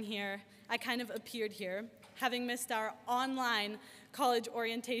coming here, I kind of appeared here, having missed our online college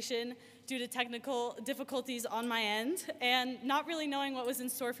orientation due to technical difficulties on my end, and not really knowing what was in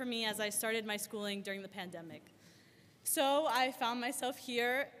store for me as I started my schooling during the pandemic. So I found myself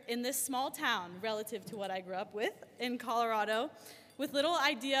here in this small town relative to what I grew up with in Colorado, with little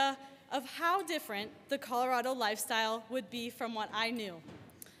idea of how different the Colorado lifestyle would be from what I knew.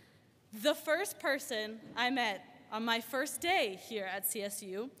 The first person I met on my first day here at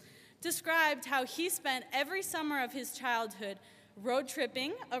CSU described how he spent every summer of his childhood road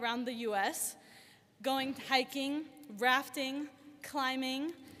tripping around the US, going hiking, rafting,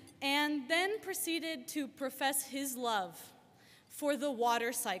 climbing, and then proceeded to profess his love for the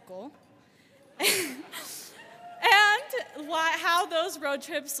water cycle and how those road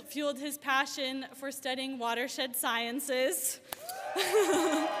trips fueled his passion for studying watershed sciences.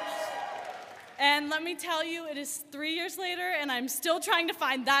 And let me tell you, it is 3 years later, and I'm still trying to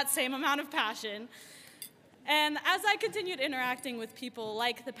find that same amount of passion. And as I continued interacting with people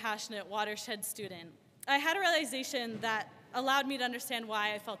like the passionate watershed student, I had a realization that allowed me to understand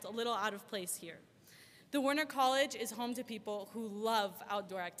why I felt a little out of place here. The Warner College is home to people who love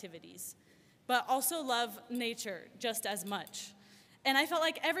outdoor activities, but also love nature just as much. And I felt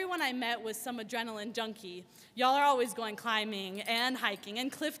like everyone I met was some adrenaline junkie. Y'all are always going climbing and hiking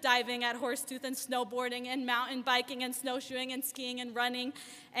and cliff diving at Horsetooth and snowboarding and mountain biking and snowshoeing and skiing and running.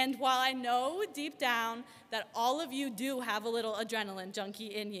 And while I know deep down that all of you do have a little adrenaline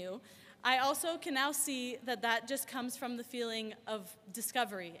junkie in you, I also can now see that that just comes from the feeling of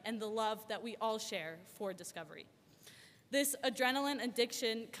discovery and the love that we all share for discovery. This adrenaline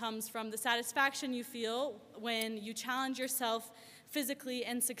addiction comes from the satisfaction you feel when you challenge yourself physically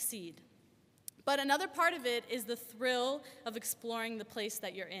and succeed. But another part of it is the thrill of exploring the place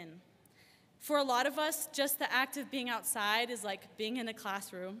that you're in. For a lot of us, just the act of being outside is like being in a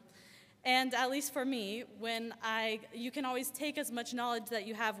classroom. And at least for me, you can always take as much knowledge that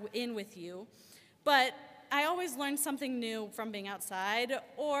you have in with you, but I always learn something new from being outside,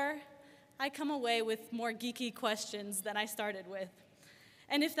 or I come away with more geeky questions than I started with.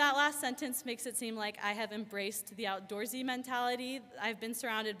 And if that last sentence makes it seem like I have embraced the outdoorsy mentality I've been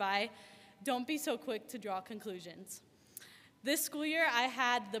surrounded by, don't be so quick to draw conclusions. This school year, I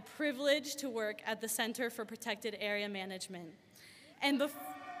had the privilege to work at the Center for Protected Area Management. And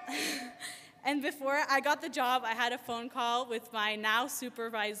before I got the job, I had a phone call with my now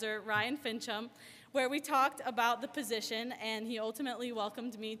supervisor, Ryan Fincham, where we talked about the position, and he ultimately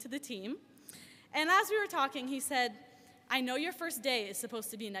welcomed me to the team. And as we were talking, he said, I know your first day is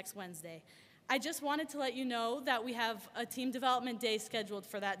supposed to be next Wednesday. I just wanted to let you know that we have a team development day scheduled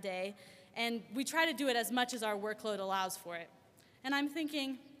for that day, and we try to do it as much as our workload allows for it. And I'm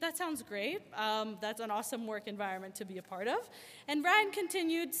thinking, that sounds great. That's an awesome work environment to be a part of. And Ryan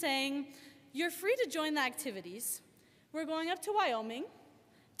continued saying, you're free to join the activities. We're going up to Wyoming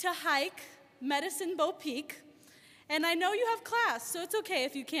to hike Medicine Bow Peak, and I know you have class, so it's okay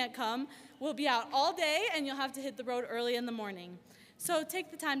if you can't come. We'll be out all day, and you'll have to hit the road early in the morning. So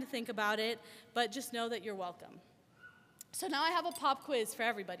take the time to think about it, but just know that you're welcome. So now I have a pop quiz for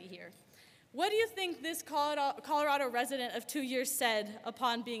everybody here. What do you think this Colorado resident of 2 years said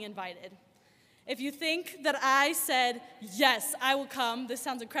upon being invited? If you think that I said, yes, I will come, this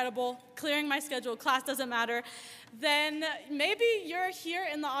sounds incredible, clearing my schedule, class doesn't matter, then maybe you're here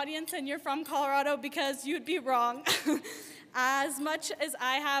in the audience and you're from Colorado, because you'd be wrong. As much as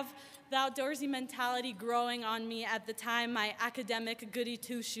I have the outdoorsy mentality growing on me at the time, my academic goody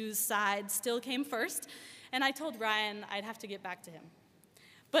two-shoes side still came first, and I told Ryan I'd have to get back to him.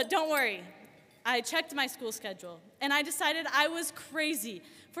 But don't worry, I checked my school schedule, and I decided I was crazy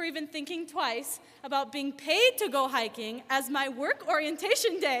for even thinking twice about being paid to go hiking as my work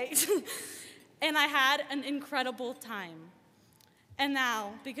orientation day. And I had an incredible time. And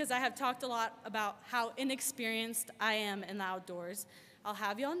now, because I have talked a lot about how inexperienced I am in the outdoors, I'll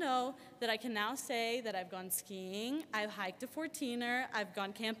have y'all know that I can now say that I've gone skiing, I've hiked a 14er, I've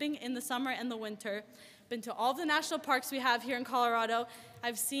gone camping in the summer and the winter, been to all the national parks we have here in Colorado,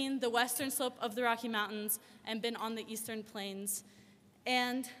 I've seen the western slope of the Rocky Mountains, and been on the eastern plains.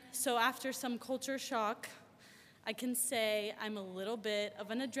 And so after some culture shock, I can say I'm a little bit of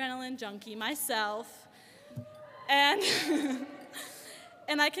an adrenaline junkie myself. And,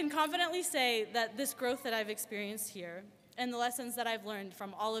 and I can confidently say that this growth that I've experienced here and the lessons that I've learned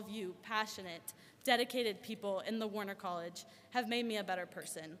from all of you passionate, dedicated people in the Warner College have made me a better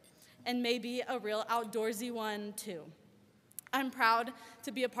person, and maybe a real outdoorsy one too. I'm proud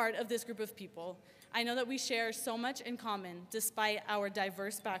to be a part of this group of people. I know that we share so much in common despite our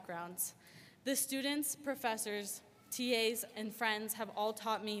diverse backgrounds. The students, professors, TAs, and friends have all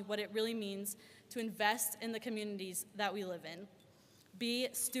taught me what it really means to invest in the communities that we live in, be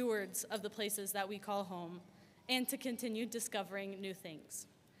stewards of the places that we call home, and to continue discovering new things.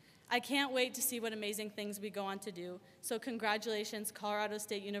 I can't wait to see what amazing things we go on to do, so congratulations, Colorado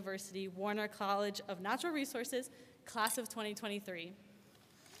State University, Warner College of Natural Resources, class of 2023.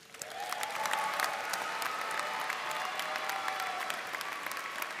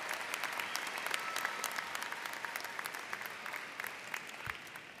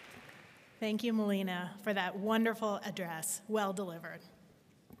 Thank you, Melina, for that wonderful address. Well delivered.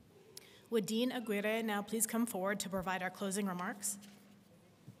 Would Dean Aguirre now please come forward to provide our closing remarks?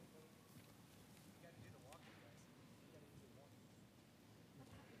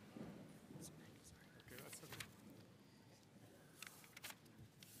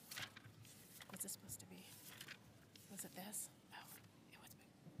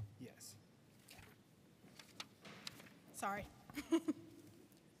 Sorry.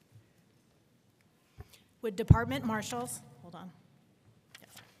 Would department marshals, hold on.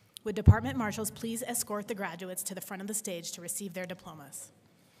 Would department marshals please escort the graduates to the front of the stage to receive their diplomas?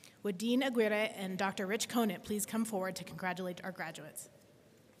 Would Dean Aguirre and Dr. Rich Conant please come forward to congratulate our graduates?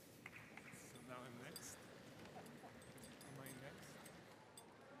 So now I'm next. Am I next?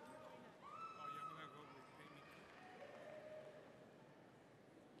 Oh, you're gonna go with Amy.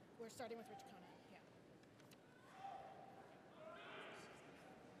 We're starting with Rich Conant, yeah.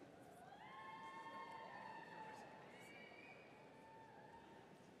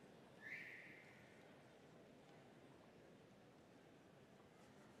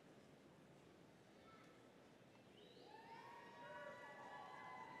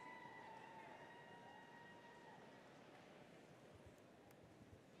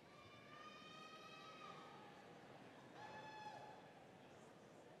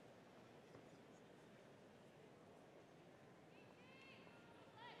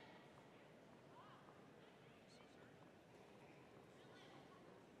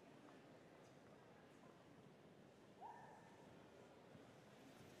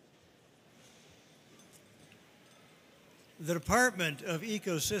 The Department of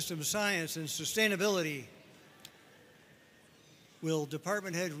Ecosystem Science and Sustainability. Will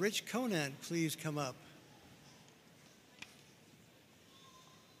Department Head Rich Conant please come up?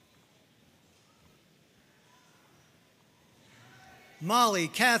 Molly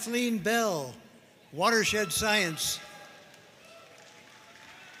Kathleen Bell, Watershed Science.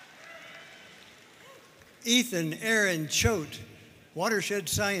 Ethan Aaron Choate, Watershed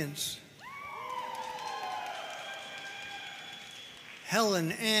Science.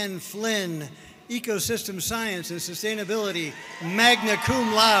 Helen Ann Flynn, Ecosystem Science and Sustainability, magna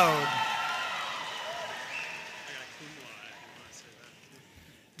cum laude.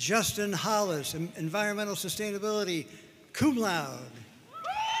 Justin Hollis, Environmental Sustainability, cum laude.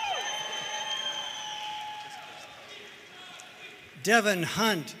 Devin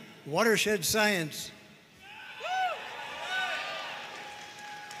Hunt, Watershed Science.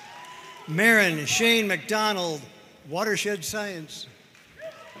 Marin Shane McDonald, Watershed Science.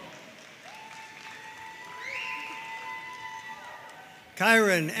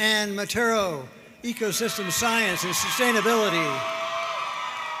 Kyron Ann Matero, Ecosystem Science and Sustainability.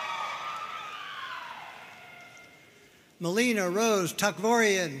 Melina Rose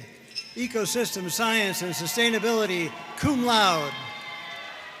Takvorian, Ecosystem Science and Sustainability, cum laude.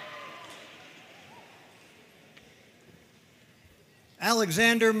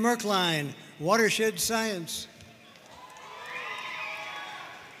 Alexander Merkline, Watershed Science.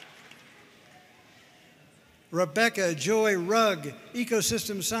 Rebecca Joy Rugg,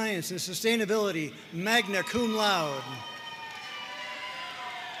 Ecosystem Science and Sustainability, magna cum laude.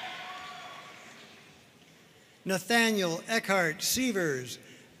 Nathaniel Eckhart Sievers,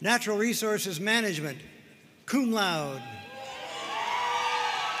 Natural Resources Management, cum laude.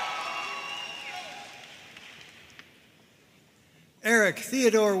 Eric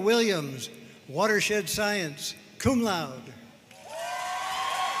Theodore Williams, Watershed Science, cum laude.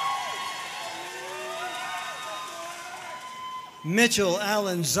 Mitchell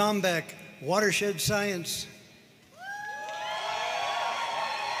Allen Zombeck, Watershed Science.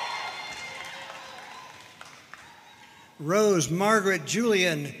 Rose Margaret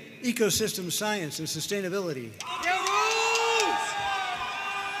Julian, Ecosystem Science and Sustainability.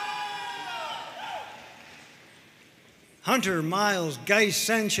 Hunter Miles Geis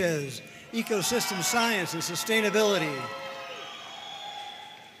Sanchez, Ecosystem Science and Sustainability.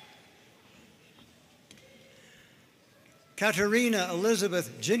 Katerina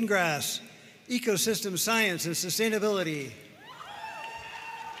Elizabeth Gingras, Ecosystem Science and Sustainability.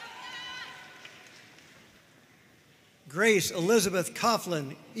 Grace Elizabeth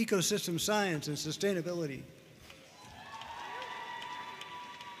Coughlin, Ecosystem Science and Sustainability.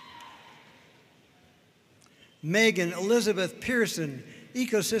 Megan Elizabeth Pearson,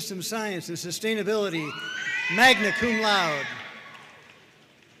 Ecosystem Science and Sustainability, magna cum laude.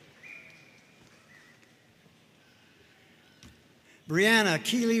 Brianna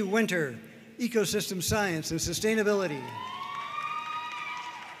Keeley Winter, Ecosystem Science and Sustainability.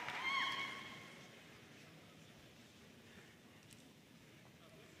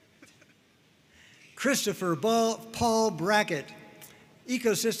 Christopher Paul Brackett,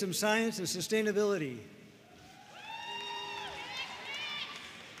 Ecosystem Science and Sustainability.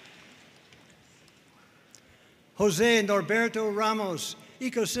 Jose Norberto Ramos,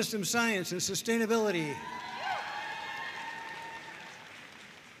 Ecosystem Science and Sustainability.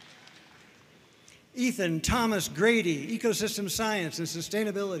 Ethan Thomas Grady, Ecosystem Science and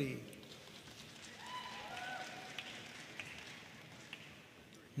Sustainability.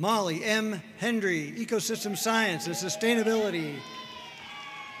 Molly M. Hendry, Ecosystem Science and Sustainability.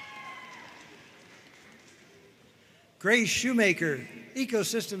 Grace Shoemaker,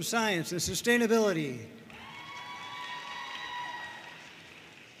 Ecosystem Science and Sustainability.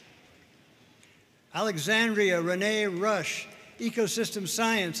 Alexandria Renee Rush, Ecosystem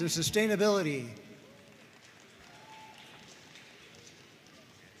Science and Sustainability.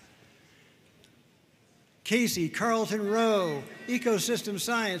 Casey Carlton Rowe, Ecosystem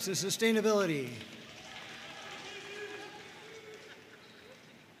Science and Sustainability.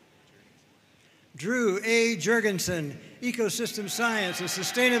 Drew A. Jurgensen, Ecosystem Science and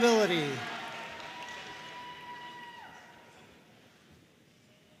Sustainability.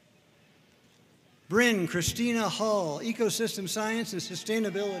 Bryn Christina Hall, Ecosystem Science and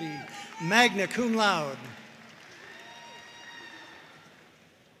Sustainability, magna cum laude.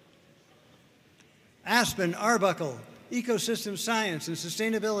 Aspen Arbuckle, Ecosystem Science and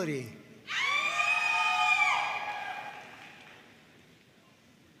Sustainability.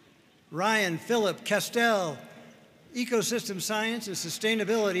 Ryan Philip Castell, Ecosystem Science and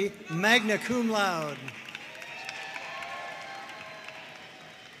Sustainability, magna cum laude.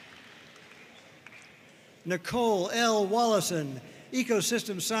 Nicole L. Wallison,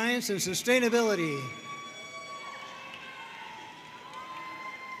 Ecosystem Science and Sustainability.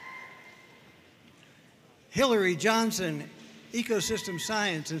 Hillary Johnson, Ecosystem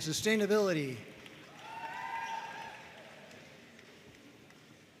Science and Sustainability.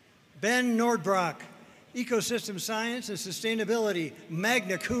 Ben Nordbrock, Ecosystem Science and Sustainability,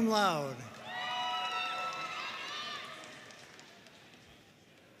 magna cum laude.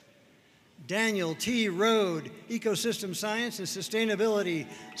 Daniel T. Rode, Ecosystem Science and Sustainability,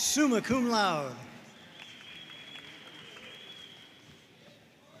 summa cum laude.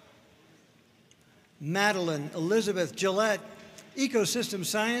 Madeline Elizabeth Gillette, Ecosystem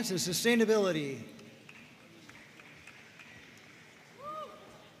Science and Sustainability.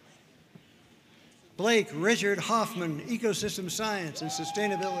 Blake Richard Hoffman, Ecosystem Science and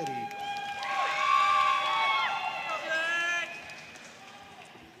Sustainability.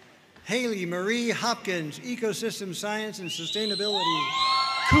 Haley Marie Hopkins, Ecosystem Science and Sustainability,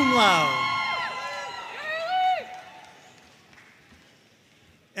 cum laude.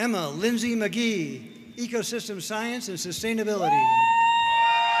 Emma Lindsay McGee, Ecosystem Science and Sustainability.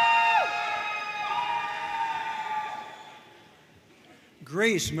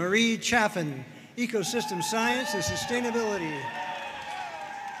 Grace Marie Chaffin, Ecosystem Science and Sustainability.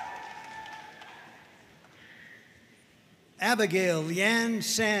 Abigail Leanne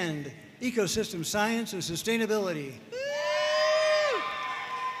Sand, Ecosystem Science and Sustainability.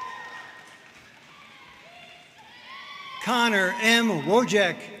 Connor M.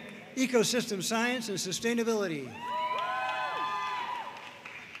 Wojek, Ecosystem Science and Sustainability.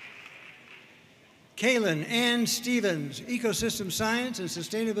 Kaylin Ann Stevens, Ecosystem Science and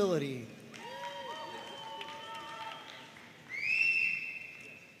Sustainability.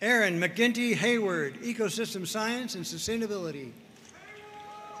 Aaron McGinty Hayward, Ecosystem Science and Sustainability.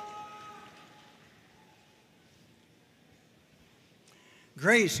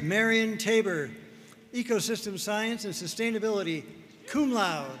 Grace Marion Tabor, Ecosystem Science and Sustainability, cum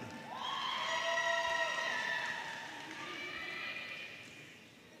laude.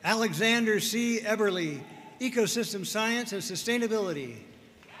 Alexander C. Eberly, Ecosystem Science and Sustainability.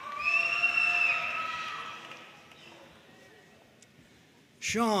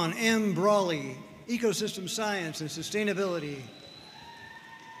 Sean M. Brawley, Ecosystem Science and Sustainability.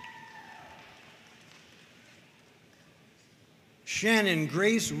 Shannon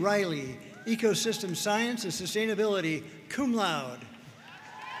Grace Riley, Ecosystem Science and Sustainability, cum laude.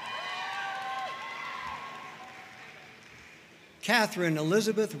 Catherine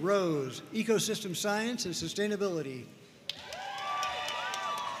Elizabeth Rose, Ecosystem Science and Sustainability.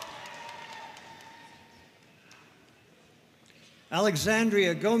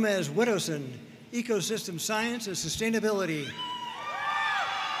 Alexandria Gomez Widdowson, Ecosystem Science and Sustainability.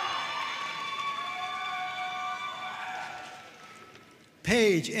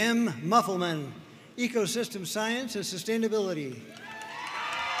 Paige M. Muffelman, Ecosystem Science and Sustainability.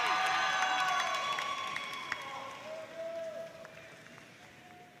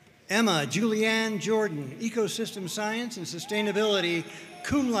 Emma Julianne Jordan, Ecosystem Science and Sustainability,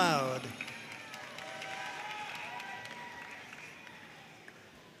 cum laude.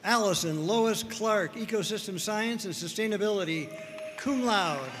 Allison Lois Clark, Ecosystem Science and Sustainability, cum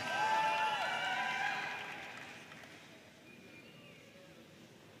laude.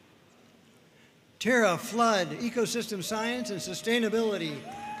 Tara Flood, Ecosystem Science and Sustainability,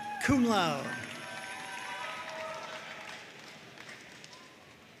 cum laude.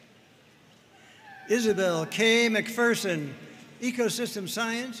 Isabel K. McPherson, Ecosystem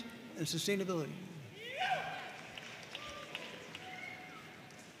Science and Sustainability.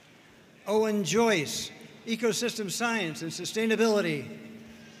 Owen Joyce, Ecosystem Science and Sustainability.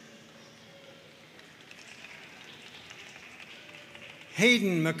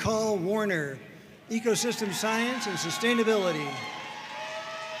 Hayden McCall Warner, Ecosystem Science and Sustainability.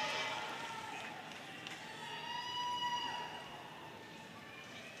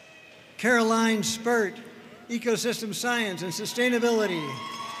 Caroline Spurt, Ecosystem Science and Sustainability.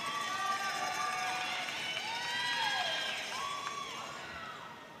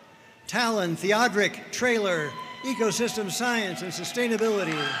 Talon Theodric Traylor, Ecosystem Science and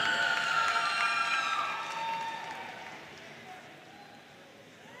Sustainability.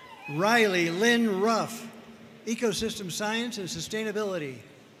 Riley Lynn Ruff, Ecosystem Science and Sustainability.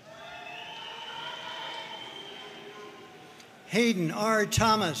 Hayden R.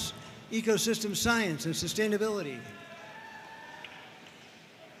 Thomas, Ecosystem Science and Sustainability.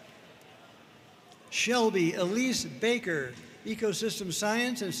 Shelby Elise Baker, Ecosystem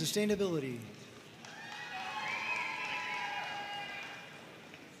Science and Sustainability.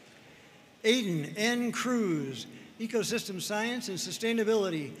 Aiden N. Cruz, Ecosystem Science and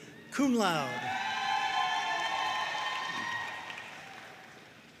Sustainability, cum laude.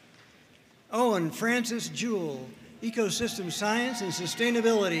 Owen Francis Jewell, Ecosystem Science and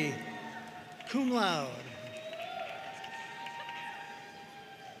Sustainability, cum laude.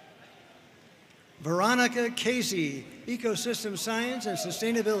 Veronica Casey, Ecosystem Science and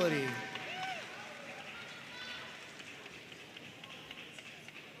Sustainability.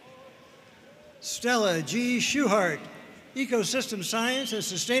 Stella G. Schuhart, Ecosystem Science and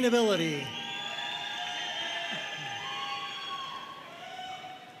Sustainability.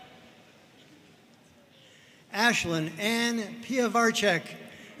 Ashlyn Ann Piavarchek,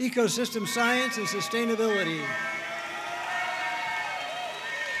 Ecosystem Science and Sustainability.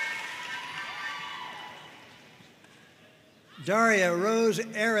 Daria Rose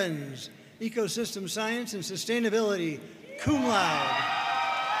Ahrens, Ecosystem Science and Sustainability, cum laude.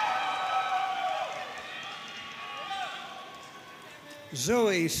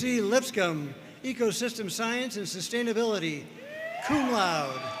 Zoe C. Lipscomb, Ecosystem Science and Sustainability, cum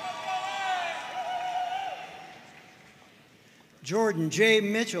laude. Jordan J.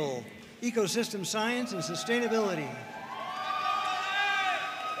 Mitchell, Ecosystem Science and Sustainability.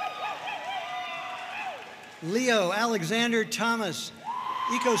 Leo Alexander Thomas,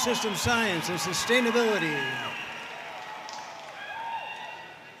 Ecosystem Science and Sustainability.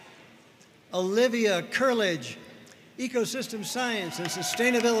 Olivia Curledge, Ecosystem Science and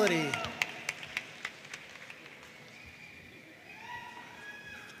Sustainability.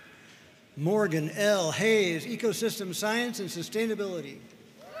 Morgan L. Hayes, Ecosystem Science and Sustainability.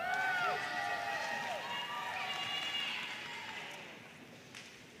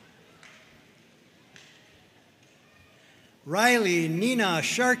 Riley Nina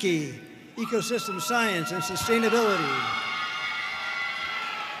Sharkey, Ecosystem Science and Sustainability.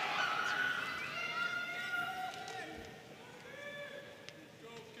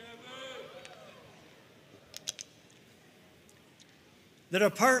 The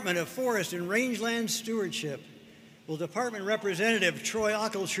Department of Forest and Rangeland Stewardship. Will Department Representative Troy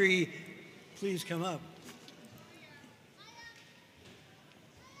Ochiltree please come up?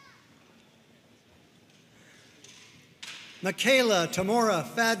 Michaela Tamora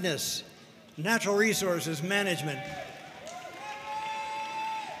Fadness, Natural Resources Management.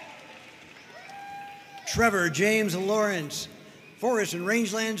 Trevor James Lawrence, Forest and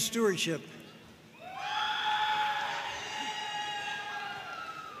Rangeland Stewardship.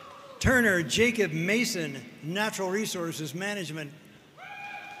 Turner Jacob Mason, Natural Resources Management.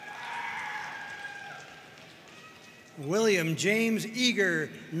 William James Eager,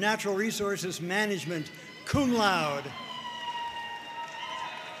 Natural Resources Management, cum laude.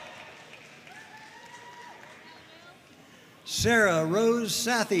 Sarah Rose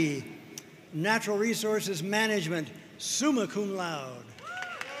Sathy, Natural Resources Management, summa cum laude.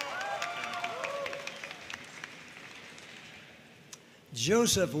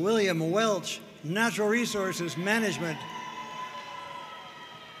 Joseph William Welch, Natural Resources Management.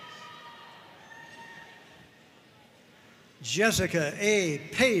 Jessica A.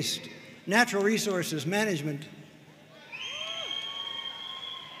 Paste, Natural Resources Management.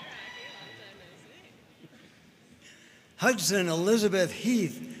 Hudson Elizabeth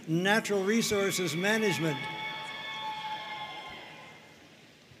Heath, Natural Resources Management.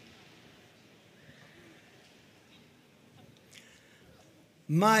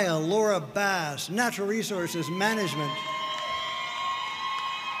 Maya Laura Bass, Natural Resources Management.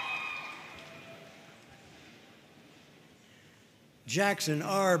 Jackson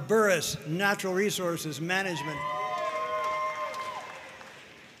R. Burris, Natural Resources Management.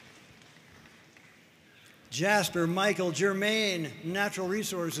 Jasper Michael Germain, Natural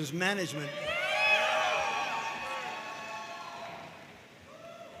Resources Management.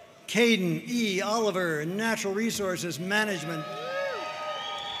 Caden E. Oliver, Natural Resources Management.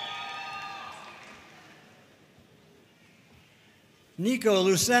 Nico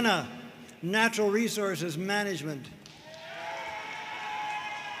Lucena, Natural Resources Management.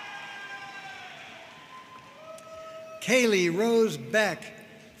 Kaylee Rose Beck,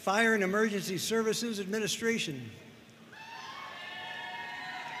 Fire and Emergency Services Administration.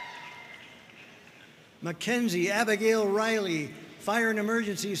 Mackenzie Abigail Riley, Fire and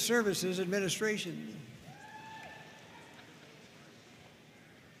Emergency Services Administration.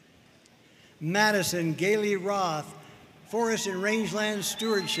 Madison Gailey Roth, Forest and Rangeland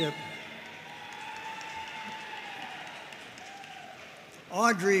Stewardship.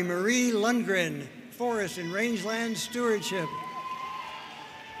 Audrey Marie Lundgren, Forest and Rangeland Stewardship.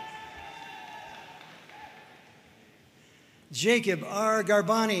 Jacob R.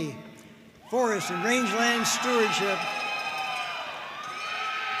 Garbani, Forest and Rangeland Stewardship.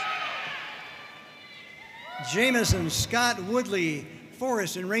 Jameson Scott Woodley,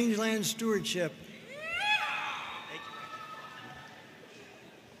 Forest and Rangeland Stewardship.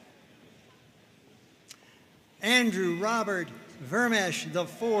 Andrew Robert Vermesh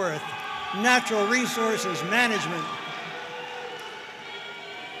IV, Natural Resources Management.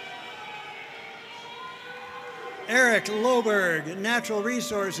 Eric Loberg, Natural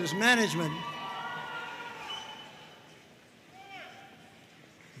Resources Management.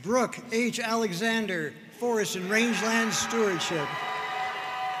 Brooke H. Alexander, Forest and Rangeland Stewardship.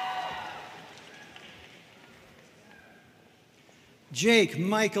 Jake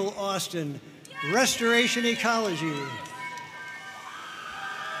Michael Austin, Restoration Ecology.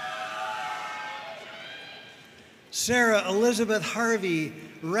 Sarah Elizabeth Harvey,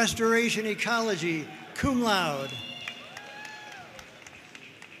 Restoration Ecology, cum laude.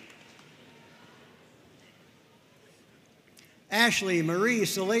 Ashley Marie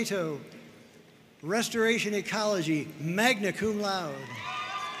Salato, Restoration Ecology, magna cum laude.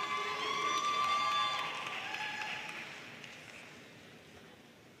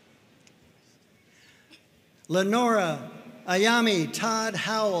 Lenora Ayami Todd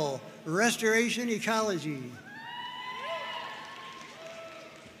Howell, Restoration Ecology.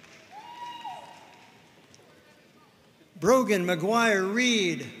 Brogan McGuire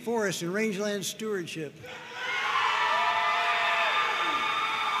Reed, Forest and Rangeland Stewardship.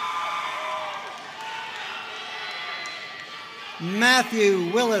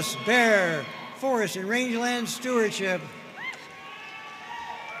 Matthew Willis Bear, Forest and Rangeland Stewardship.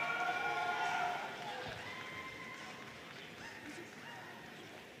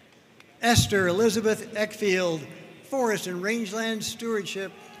 Esther Elizabeth Eckfield, Forest and Rangeland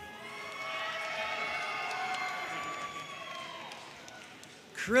Stewardship.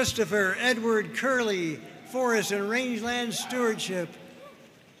 Christopher Edward Curley, Forest and Rangeland Stewardship.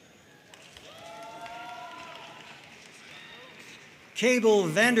 Cable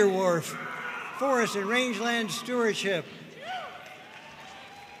Vanderwerf, Forest and Rangeland Stewardship.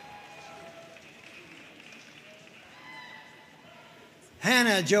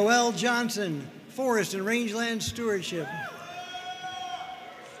 Hannah Joelle Johnson, Forest and Rangeland Stewardship.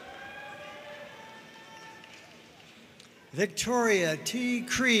 Victoria T.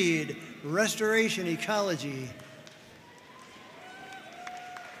 Creed, Restoration Ecology.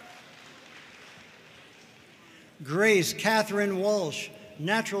 Grace Catherine Walsh,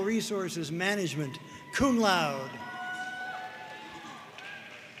 Natural Resources Management, cum laude.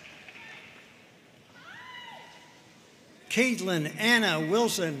 Caitlin Anna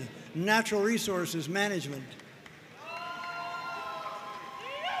Wilson, Natural Resources Management.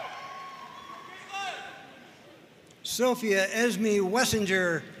 Sophia Esme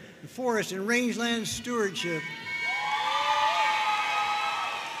Wessinger, Forest and Rangeland Stewardship.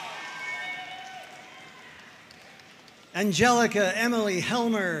 Angelica Emily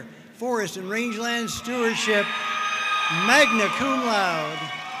Helmer, Forest and Rangeland Stewardship, magna cum laude.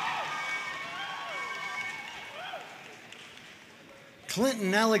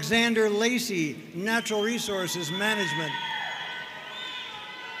 Clinton Alexander Lacey, Natural Resources Management.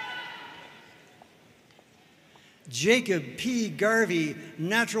 Jacob P. Garvey,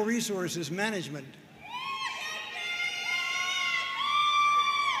 Natural Resources Management.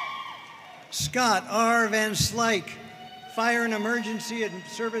 Scott R. Van Slyke, Fire and Emergency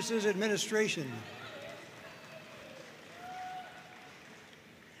Services Administration.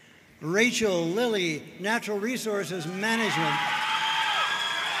 Rachel Lilly, Natural Resources Management.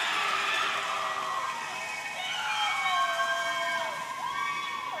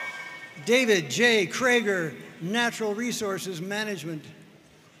 David J. Krager, Natural Resources Management.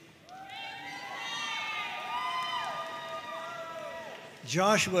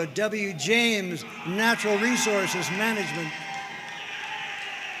 Joshua W. James, Natural Resources Management.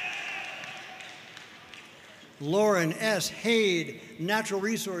 Lauren S. Haid, Natural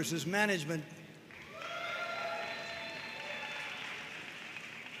Resources Management.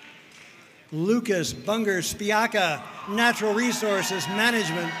 Lucas Bunger Spiaka, Natural Resources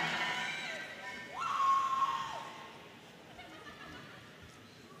Management.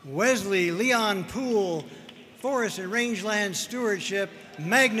 Wesley Leon Poole, Forest and Rangeland Stewardship,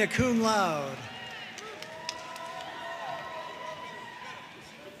 magna cum laude.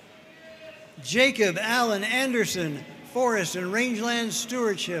 Jacob Allen Anderson, Forest and Rangeland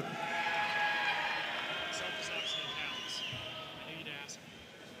Stewardship.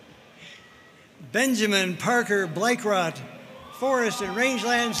 Benjamin Parker Blakerot, Forest and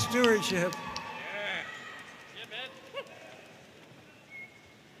Rangeland Stewardship.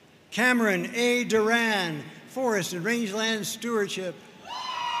 Cameron A. Duran, Forest and Rangeland Stewardship. Thank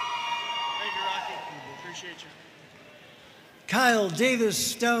you, Rocky. Appreciate you. Kyle Davis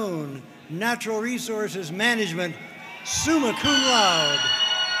Stone, Natural Resources Management, summa cum laude.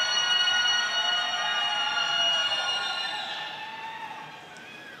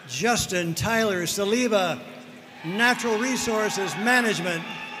 Justin Tyler Saliba, Natural Resources Management.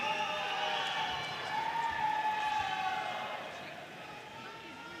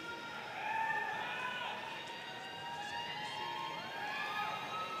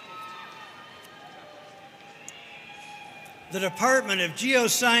 The Department of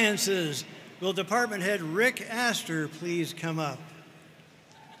Geosciences. Will Department Head Rick Astor please come up?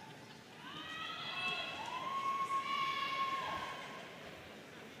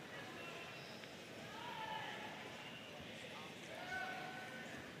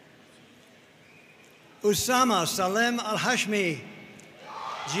 Usama Salem Al-Hashmi,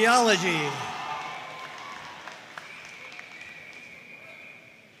 Geology.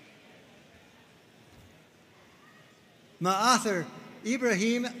 Ma'athar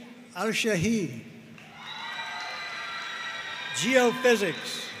Ibrahim Al-Shahi,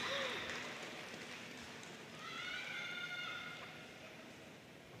 Geophysics.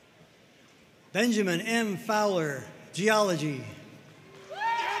 Benjamin M. Fowler, Geology.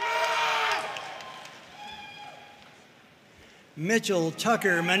 Mitchell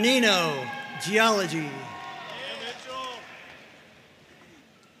Tucker Menino, Geology.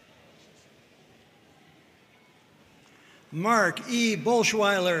 Mark E.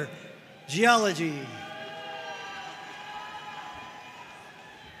 Bolschweiler, Geology.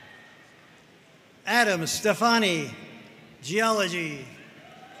 Adam Stefani, Geology.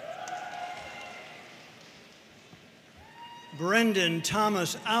 Brendan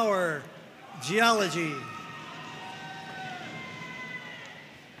Thomas Auer, Geology.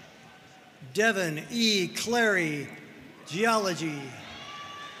 Devin E. Clary, Geology.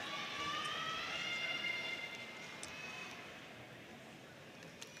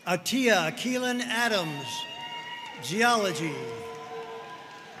 Atia Keelan Adams, Geology.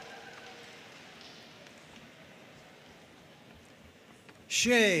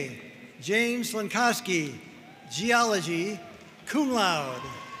 Shea James Lankowski, Geology, cum laude.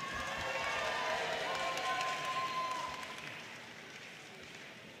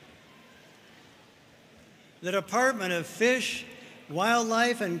 The Department of Fish,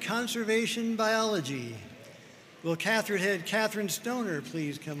 Wildlife, and Conservation Biology. Will Head Catherine Stoner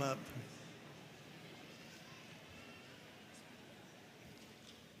please come up?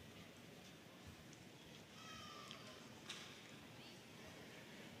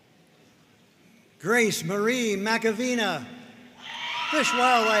 Grace Marie Macavina, Fish,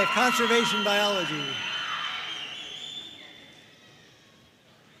 Wildlife, Conservation Biology.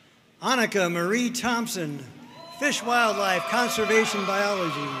 Annika Marie Thompson, Fish, Wildlife, Conservation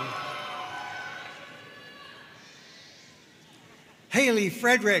Biology. Haley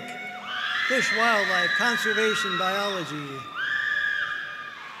Frederick, Fish, Wildlife, Conservation Biology.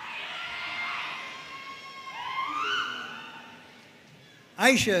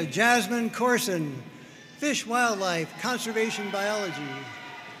 Aisha Jasmine Corson, Fish, Wildlife, Conservation Biology.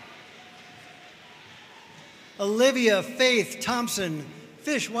 Olivia Faith Thompson,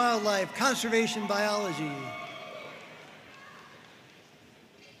 Fish, Wildlife, Conservation Biology.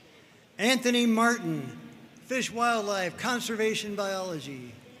 Anthony Martin, Fish, Wildlife, Conservation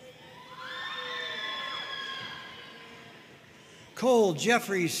Biology. Cole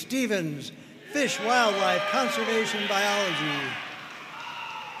Jeffrey Stevens, Fish, Wildlife, Conservation Biology.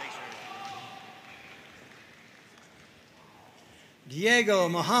 Diego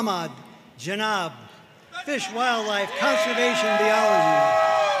Muhammad, Janab, Fish, Wildlife, Conservation, Biology.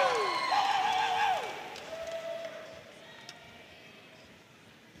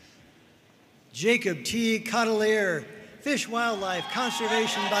 Jacob T. Cotelier, Fish, Wildlife,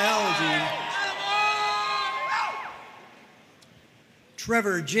 Conservation, Biology.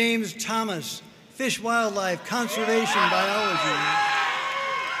 Trevor James Thomas, Fish, Wildlife, Conservation, Biology.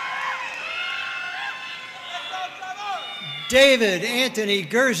 David Anthony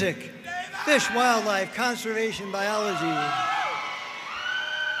Gerzik, Fish, Wildlife, Conservation, Biology.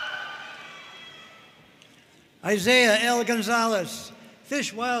 Isaiah L. Gonzalez,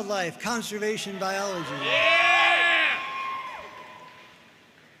 Fish, Wildlife, Conservation, Biology.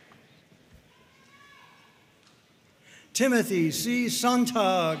 Timothy C.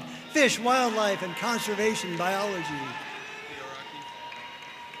 Sontag, Fish, Wildlife, and Conservation Biology.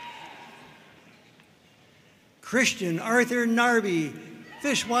 Christian Arthur Narby,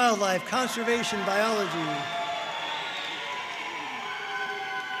 Fish, Wildlife, Conservation Biology.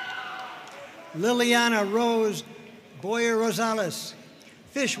 Liliana Rose Boyer Rosales,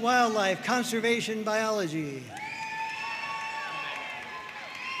 Fish, Wildlife, Conservation Biology.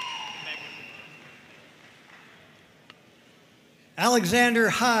 Alexander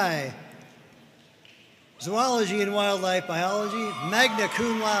High, Zoology and Wildlife Biology, magna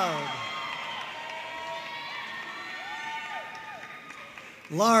cum laude.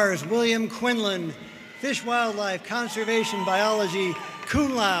 Lars William Quinlan, Fish, Wildlife, Conservation Biology,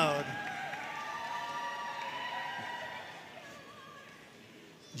 cum laude.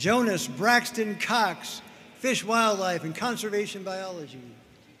 Jonas Braxton Cox, Fish, Wildlife, and Conservation Biology.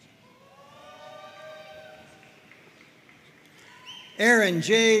 Aaron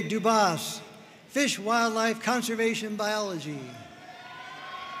J. Dubas, Fish, Wildlife, Conservation Biology.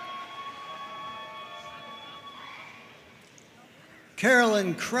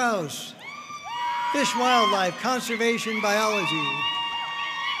 Carolyn Kraus, Fish, Wildlife, Conservation Biology.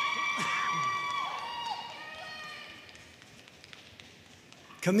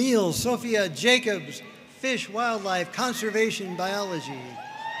 Camille Sophia Jacobs, Fish, Wildlife, Conservation Biology.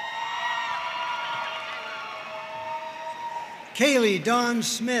 Kaylee Dawn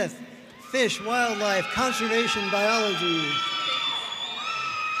Smith, Fish, Wildlife, Conservation Biology.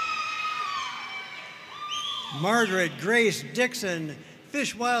 Margaret Grace Dixon,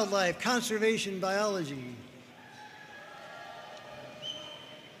 Fish, Wildlife, Conservation Biology.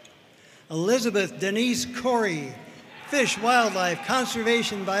 Elizabeth Denise Corey, Fish, Wildlife,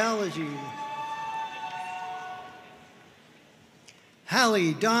 Conservation Biology.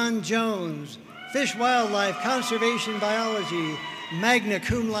 Hallie Don Jones, Fish, Wildlife, Conservation Biology, magna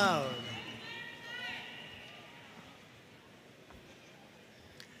cum laude.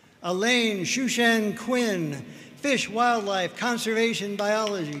 Elaine Shushan Quinn, Fish, Wildlife, Conservation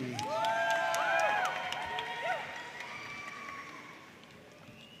Biology.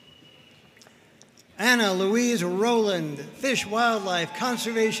 Anna Louise Rowland, Fish, Wildlife,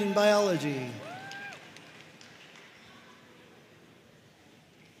 Conservation Biology.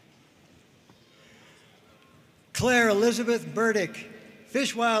 Claire Elizabeth Burdick,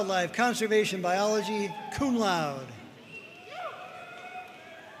 Fish, Wildlife, Conservation Biology, cum laude.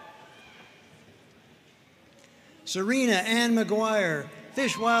 Serena Ann McGuire,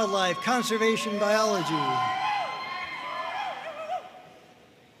 Fish, Wildlife, Conservation Biology.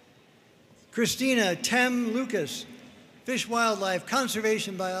 Christina Tem Lucas, Fish, Wildlife,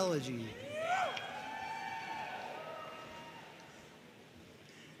 Conservation Biology.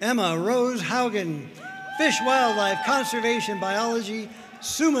 Emma Rose Haugen, Fish, Wildlife, Conservation Biology,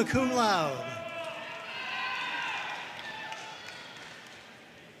 summa cum laude.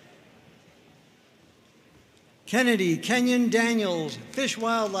 Kennedy Kenyon Daniels, Fish,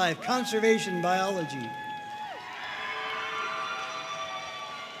 Wildlife, Conservation Biology.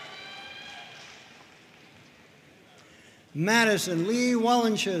 Madison Lee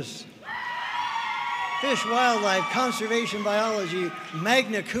Wallenchus, Fish, Wildlife, Conservation Biology,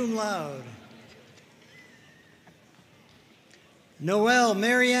 magna cum laude. Noelle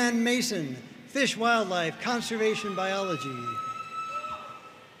Marianne Mason, Fish, Wildlife, Conservation Biology.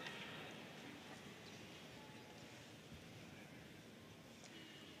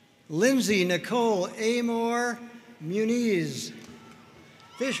 Lindsay Nicole Amor Muniz,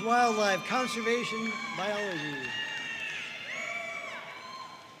 Fish, Wildlife, Conservation Biology.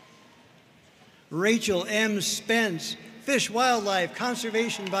 Rachel M. Spence, Fish, Wildlife,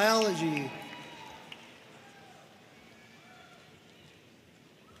 Conservation Biology.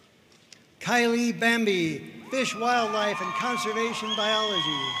 Kylie Bambi, Fish, Wildlife, and Conservation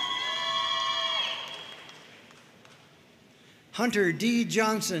Biology. Hunter D.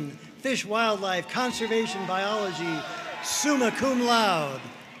 Johnson, Fish, Wildlife, Conservation Biology, summa cum laude.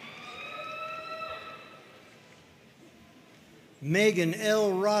 Megan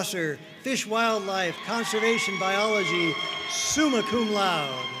L. Rosser, Fish, Wildlife, Conservation Biology, summa cum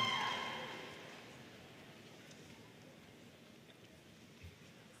laude.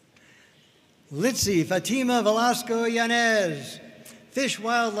 Litzy Fatima Velasco Yanez, Fish,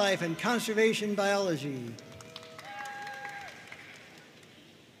 Wildlife, and Conservation Biology.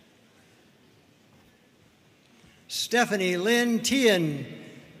 Stephanie Lynn Tien,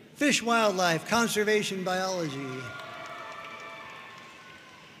 Fish, Wildlife, Conservation Biology.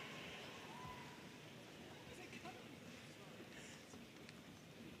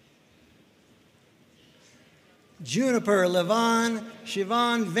 Juniper Levon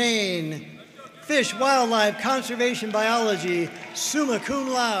Siobhan Vane, Fish, Wildlife, Conservation Biology, summa cum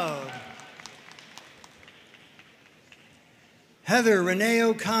laude. Heather Renee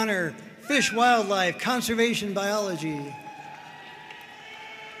O'Connor, Fish, Wildlife, Conservation Biology.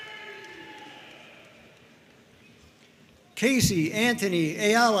 Casey Anthony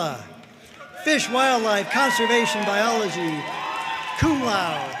Ayala, Fish, Wildlife, Conservation Biology, cum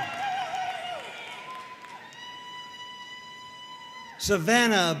laude.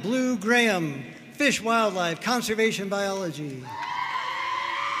 Savannah Blue Graham, Fish, Wildlife, Conservation Biology.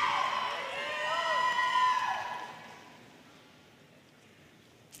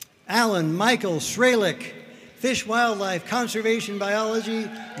 Alan Michael Shralick, Fish, Wildlife, Conservation Biology,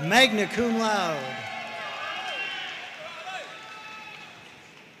 magna cum laude.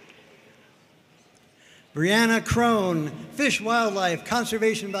 Brianna Crone, Fish, Wildlife,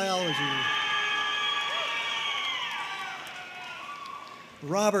 Conservation Biology.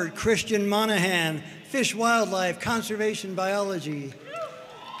 Robert Christian Monahan, Fish, Wildlife, Conservation Biology.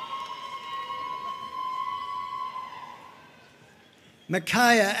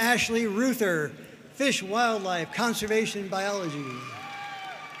 Micaiah Ashley Ruther, Fish, Wildlife, Conservation Biology.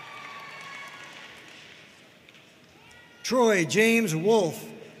 Troy James Wolf,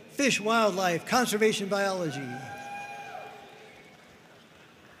 Fish, Wildlife, Conservation Biology.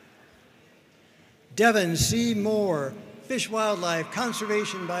 Devin C. Moore, Fish, Wildlife,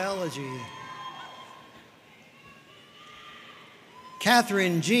 Conservation Biology.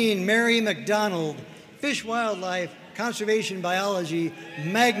 Catherine Jean Mary McDonald, Fish, Wildlife, Conservation Biology,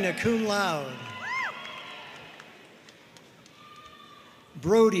 magna cum laude.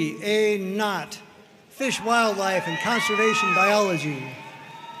 Brody A. Knott, Fish, Wildlife, and Conservation Biology.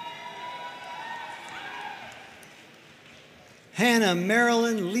 Hannah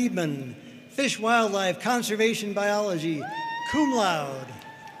Marilyn Liebman, Fish, Wildlife, Conservation Biology, cum laude.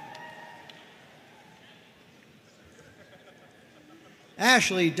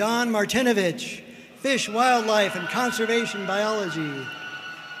 Ashley Don Martinovich, Fish, Wildlife, and Conservation Biology.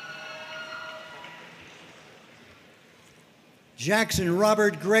 Jackson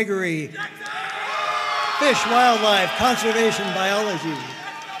Robert Gregory, Fish, Wildlife, Conservation Biology.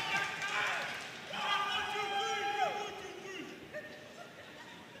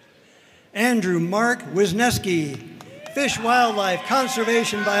 Andrew Mark Wisniewski, Fish, Wildlife,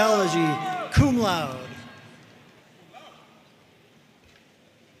 Conservation Biology, cum laude.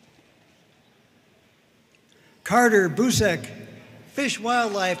 Carter Busek, Fish,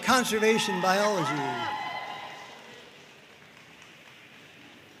 Wildlife, Conservation Biology.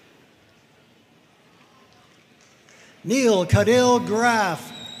 Neil Cadil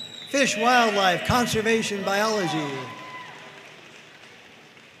Graff, Fish, Wildlife, Conservation Biology.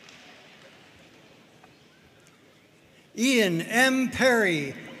 Ian M.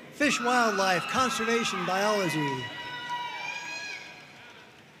 Perry, Fish, Wildlife, Conservation Biology.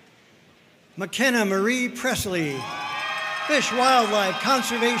 McKenna Marie Presley, Fish, Wildlife,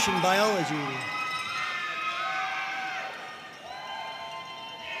 Conservation Biology.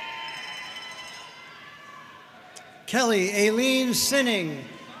 Kelly Aileen Sinning,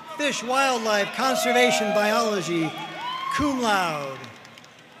 Fish, Wildlife, Conservation Biology, cum laude.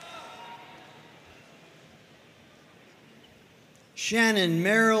 Shannon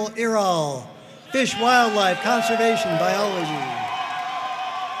Merrill Iral, Fish, Wildlife, Conservation Biology.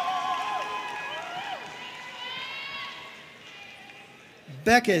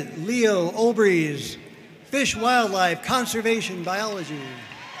 Beckett Leo Olbreeze, Fish, Wildlife, Conservation Biology.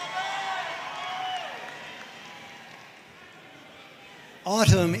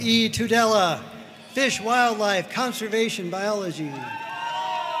 Autumn E. Tudela, Fish, Wildlife, Conservation Biology.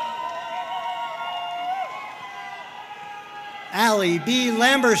 Allie B.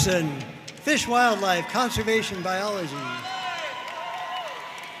 Lamberson, Fish, Wildlife, Conservation Biology.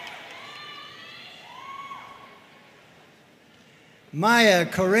 Maya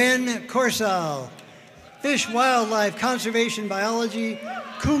Corinne Corsal, Fish Wildlife Conservation Biology,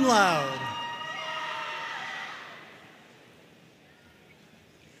 cum laude.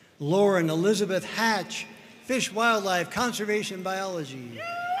 Lauren Elizabeth Hatch, Fish Wildlife Conservation Biology.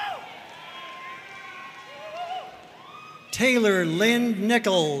 Taylor Lynn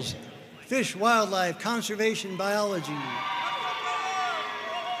Nichols, Fish Wildlife Conservation Biology.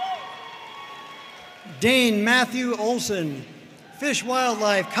 Dane Matthew Olson, Fish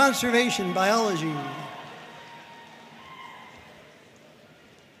Wildlife Conservation Biology.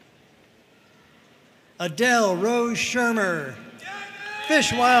 Adele Rose Shermer,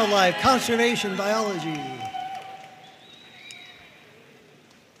 Fish Wildlife Conservation Biology.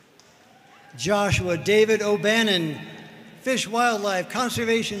 Joshua David O'Bannon, Fish Wildlife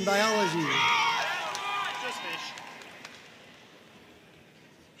Conservation Biology.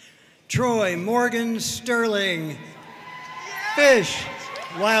 Troy Morgan Sterling, Fish,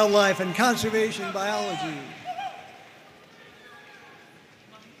 Wildlife and Conservation Biology.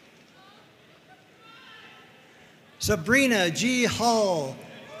 Sabrina G. Hall,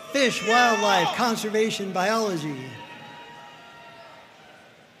 Fish, Wildlife, Conservation Biology.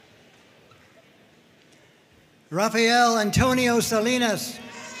 Rafael Antonio Salinas,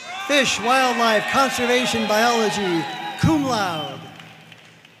 Fish, Wildlife, Conservation Biology, cum laude.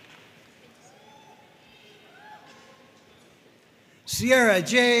 Sierra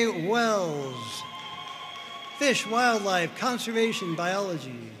J. Wells, Fish, Wildlife, Conservation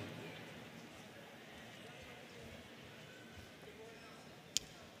Biology.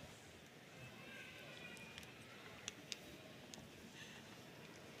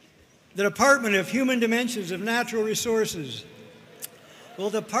 The Department of Human Dimensions of Natural Resources. Will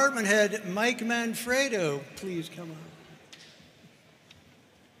Department Head Mike Manfredo please come up?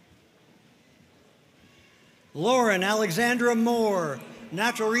 Lauren Alexandra Moore,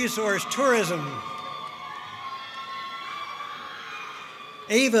 Natural Resource Tourism.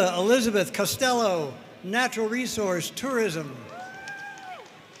 Ava Elizabeth Costello, Natural Resource Tourism.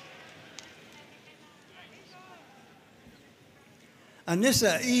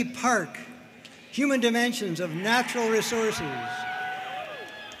 Anissa E. Park, Human Dimensions of Natural Resources.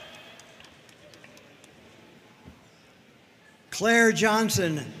 Claire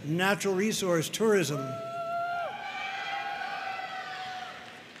Johnson, Natural Resource Tourism.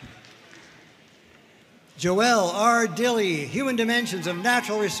 Joelle R. Dilley, Human Dimensions of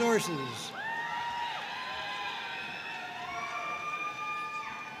Natural Resources.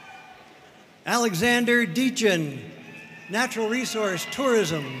 Alexander Deachin, Natural Resource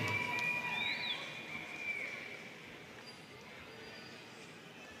Tourism.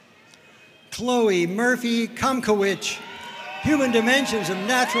 Chloe Murphy Komkowicz, Human Dimensions of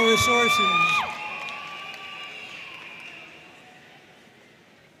Natural Resources.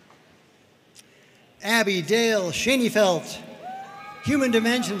 Abby Dale Schoenefeld, Human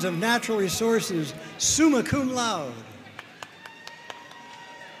Dimensions of Natural Resources, summa cum laude.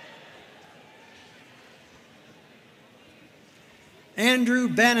 Andrew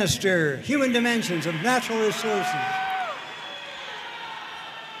Bannister, Human Dimensions of Natural Resources.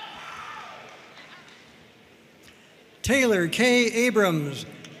 Taylor K. Abrams,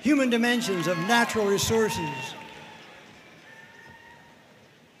 Human Dimensions of Natural Resources.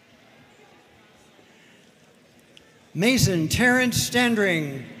 Mason Terrence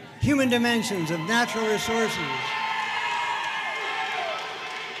Standring, Human Dimensions of Natural Resources.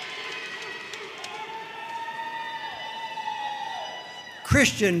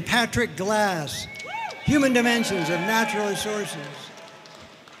 Christian Patrick Glass, Human Dimensions of Natural Resources.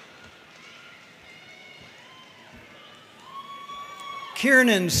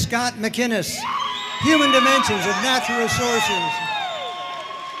 Kiernan Scott McInnes, Human Dimensions of Natural Resources.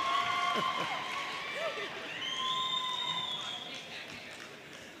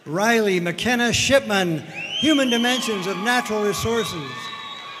 Riley McKenna Shipman, Human Dimensions of Natural Resources.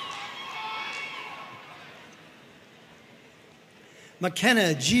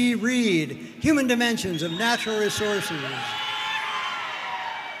 McKenna G. Reed, Human Dimensions of Natural Resources.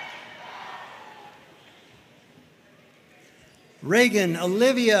 Reagan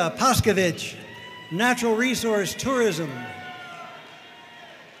Olivia Poskovich, Natural Resource Tourism.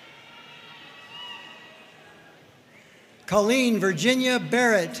 Colleen Virginia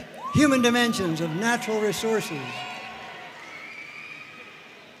Barrett, Human Dimensions of Natural Resources.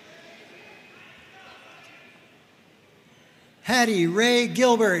 Hattie Ray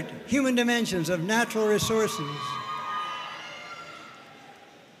Gilbert, Human Dimensions of Natural Resources.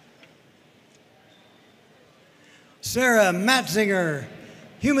 Sarah Matzinger,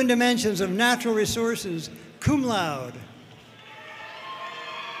 Human Dimensions of Natural Resources, cum laude.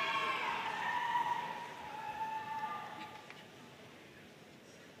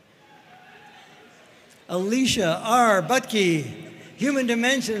 Alicia R. Butke, Human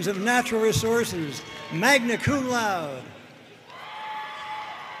Dimensions of Natural Resources, magna cum laude.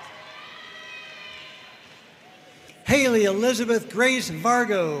 Haley Elizabeth Grace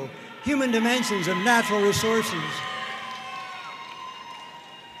Vargo, Human Dimensions of Natural Resources.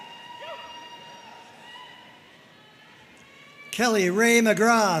 Kelly Ray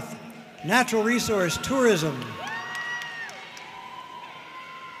McGrath, Natural Resource Tourism.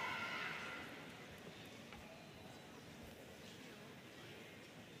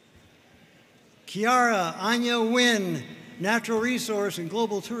 Kiara Anya Wynn, Natural Resource and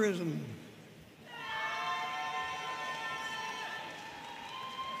Global Tourism.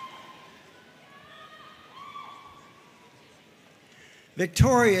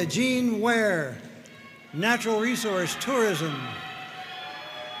 Victoria Jean Ware, Natural Resource Tourism.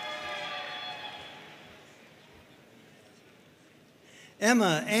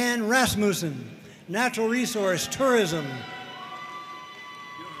 Emma Ann Rasmussen, Natural Resource Tourism.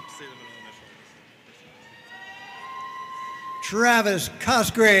 Travis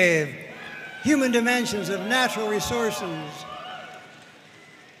Cosgrave, Human Dimensions of Natural Resources.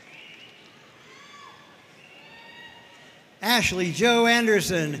 Ashley Joe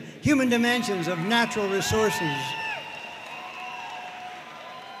Anderson, Human Dimensions of Natural Resources.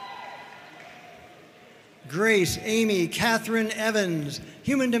 Grace Amy Catherine Evans,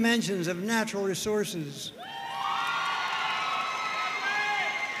 Human Dimensions of Natural Resources.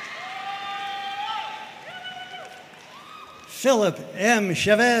 Philip M.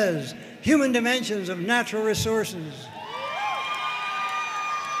 Chavez, Human Dimensions of Natural Resources.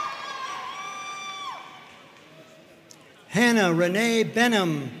 Hannah Renee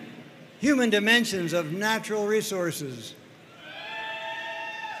Benham, Human Dimensions of Natural Resources.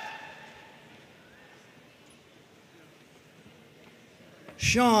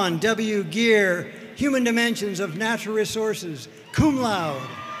 Sean W. Gear, Human Dimensions of Natural Resources, cum laude.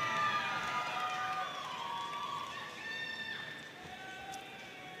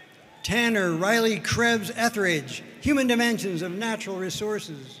 Tanner Riley Krebs Etheridge, Human Dimensions of Natural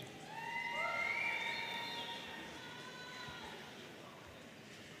Resources.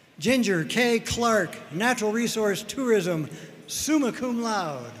 Ginger K. Clark, Natural Resource Tourism, summa cum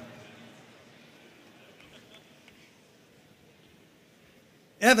laude.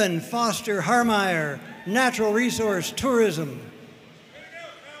 Evan Foster Harmeyer, Natural Resource Tourism.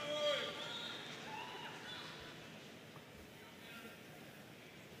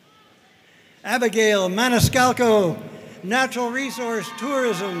 Abigail Maniscalco, Natural Resource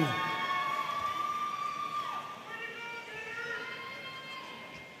Tourism.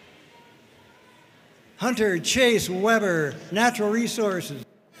 Hunter Chase Weber, Natural Resources,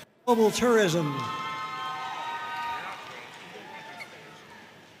 Global Tourism.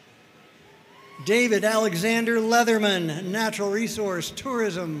 David Alexander Leatherman, Natural Resource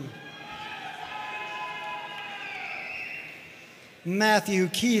Tourism. Matthew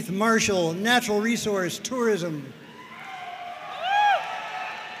Keith Marshall, Natural Resource Tourism.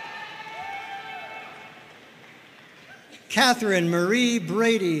 Catherine Marie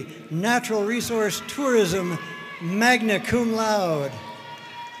Brady, Natural Resource Tourism, magna cum laude.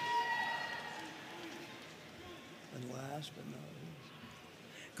 And last but not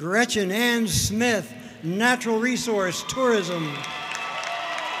least, Gretchen Ann Smith, Natural Resource Tourism.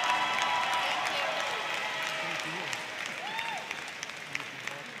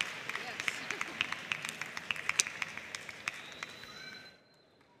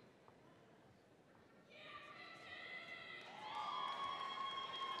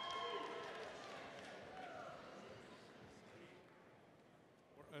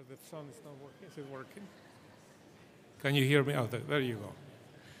 The sound is not working. Is it working? Can you hear me? Oh, there you go.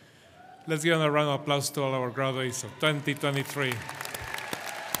 Let's give a round of applause to all our graduates of 2023.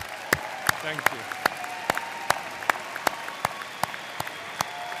 Thank you.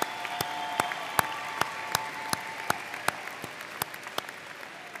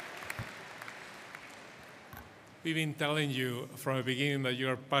 We've been telling you from the beginning that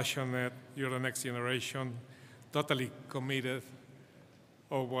you're passionate, you're the next generation, totally committed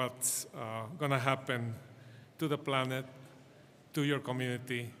of what's going to happen to the planet, to your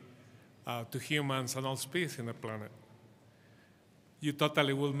community, to humans and all species in the planet. You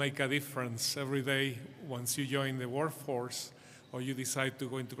totally will make a difference every day once you join the workforce or you decide to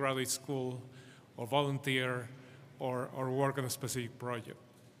go into graduate school or volunteer or work on a specific project.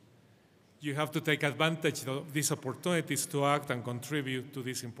 You have to take advantage of these opportunities to act and contribute to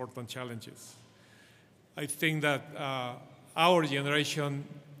these important challenges. I think that our generation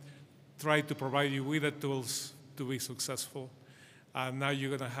tried to provide you with the tools to be successful. and now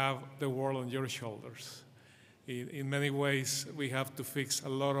you're going to have the world on your shoulders. In many ways, we have to fix a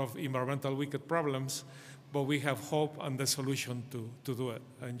lot of environmental wicked problems, but we have hope and the solution to do it,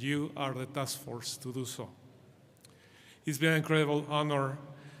 and you are the task force to do so. It's been an incredible honor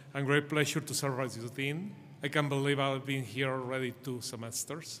and great pleasure to serve as your dean. I can't believe I've been here already 2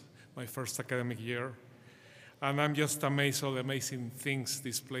 semesters, my first academic year, and I'm just amazed at the amazing things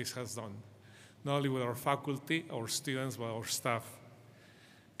this place has done, not only with our faculty, our students, but our staff.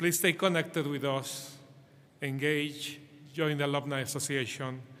 Please stay connected with us, engage, join the Alumni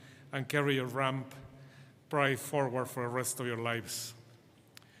Association, and carry your ramp pride forward for the rest of your lives.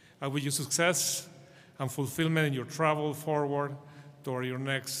 I wish you success and fulfillment in your travel forward toward your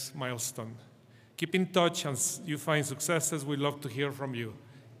next milestone. Keep in touch as you find successes. We'd love to hear from you.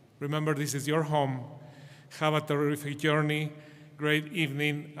 Remember, this is your home. Have a terrific journey, great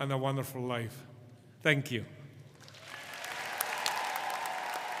evening, and a wonderful life. Thank you.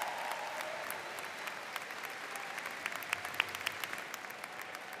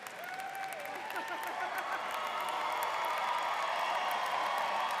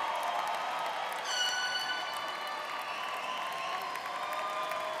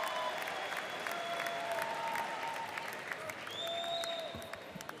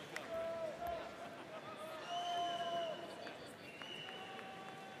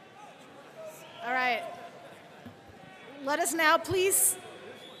 All right. Let us now please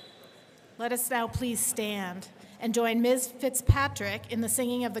stand and join Ms. Fitzpatrick in the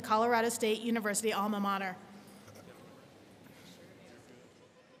singing of the Colorado State University alma mater.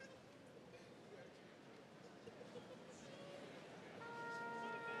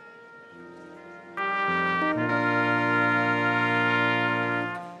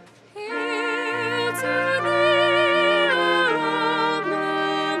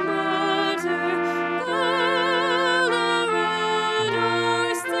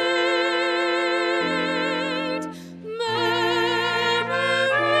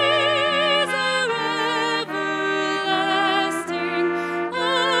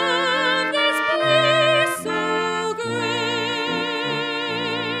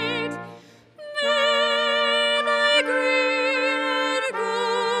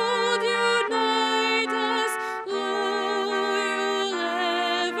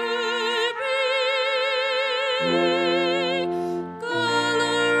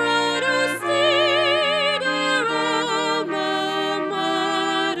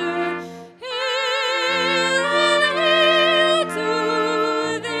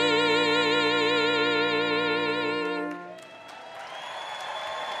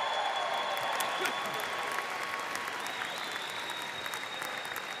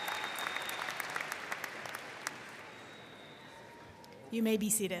 You may be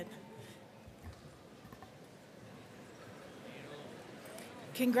seated.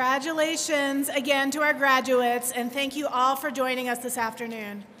 Congratulations again to our graduates, and thank you all for joining us this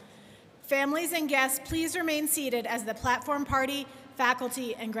afternoon. Families and guests, please remain seated as the platform party,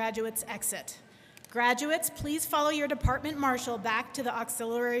 faculty, and graduates exit. Graduates, please follow your department marshal back to the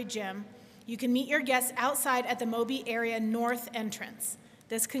auxiliary gym. You can meet your guests outside at the Moby area north entrance.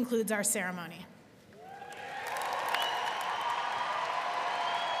 This concludes our ceremony.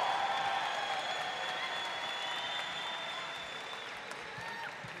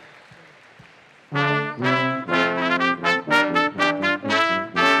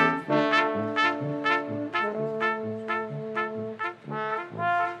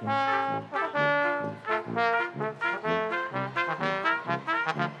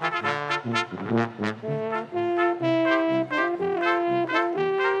 Thank you.